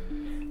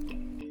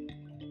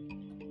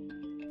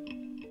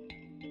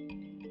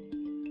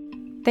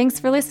 Thanks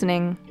for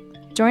listening.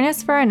 Join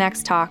us for our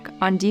next talk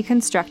on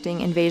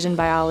deconstructing invasion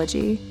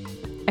biology,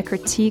 a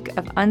critique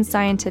of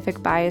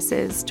unscientific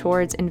biases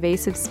towards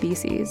invasive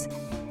species,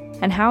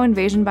 and how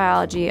invasion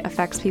biology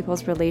affects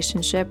people's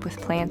relationship with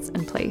plants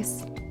and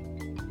place.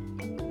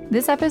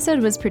 This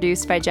episode was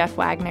produced by Jeff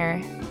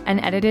Wagner and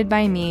edited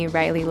by me,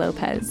 Riley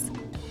Lopez.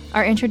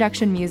 Our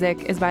introduction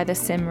music is by the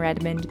Sim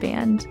Redmond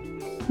Band.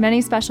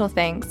 Many special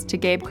thanks to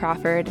Gabe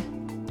Crawford,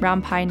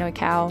 Rampai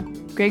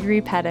Noikau,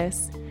 Gregory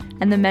Pettis,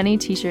 and the many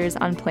teachers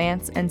on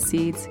plants and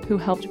seeds who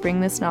helped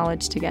bring this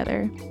knowledge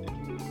together.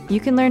 You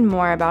can learn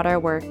more about our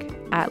work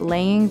at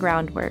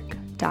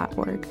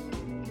layinggroundwork.org.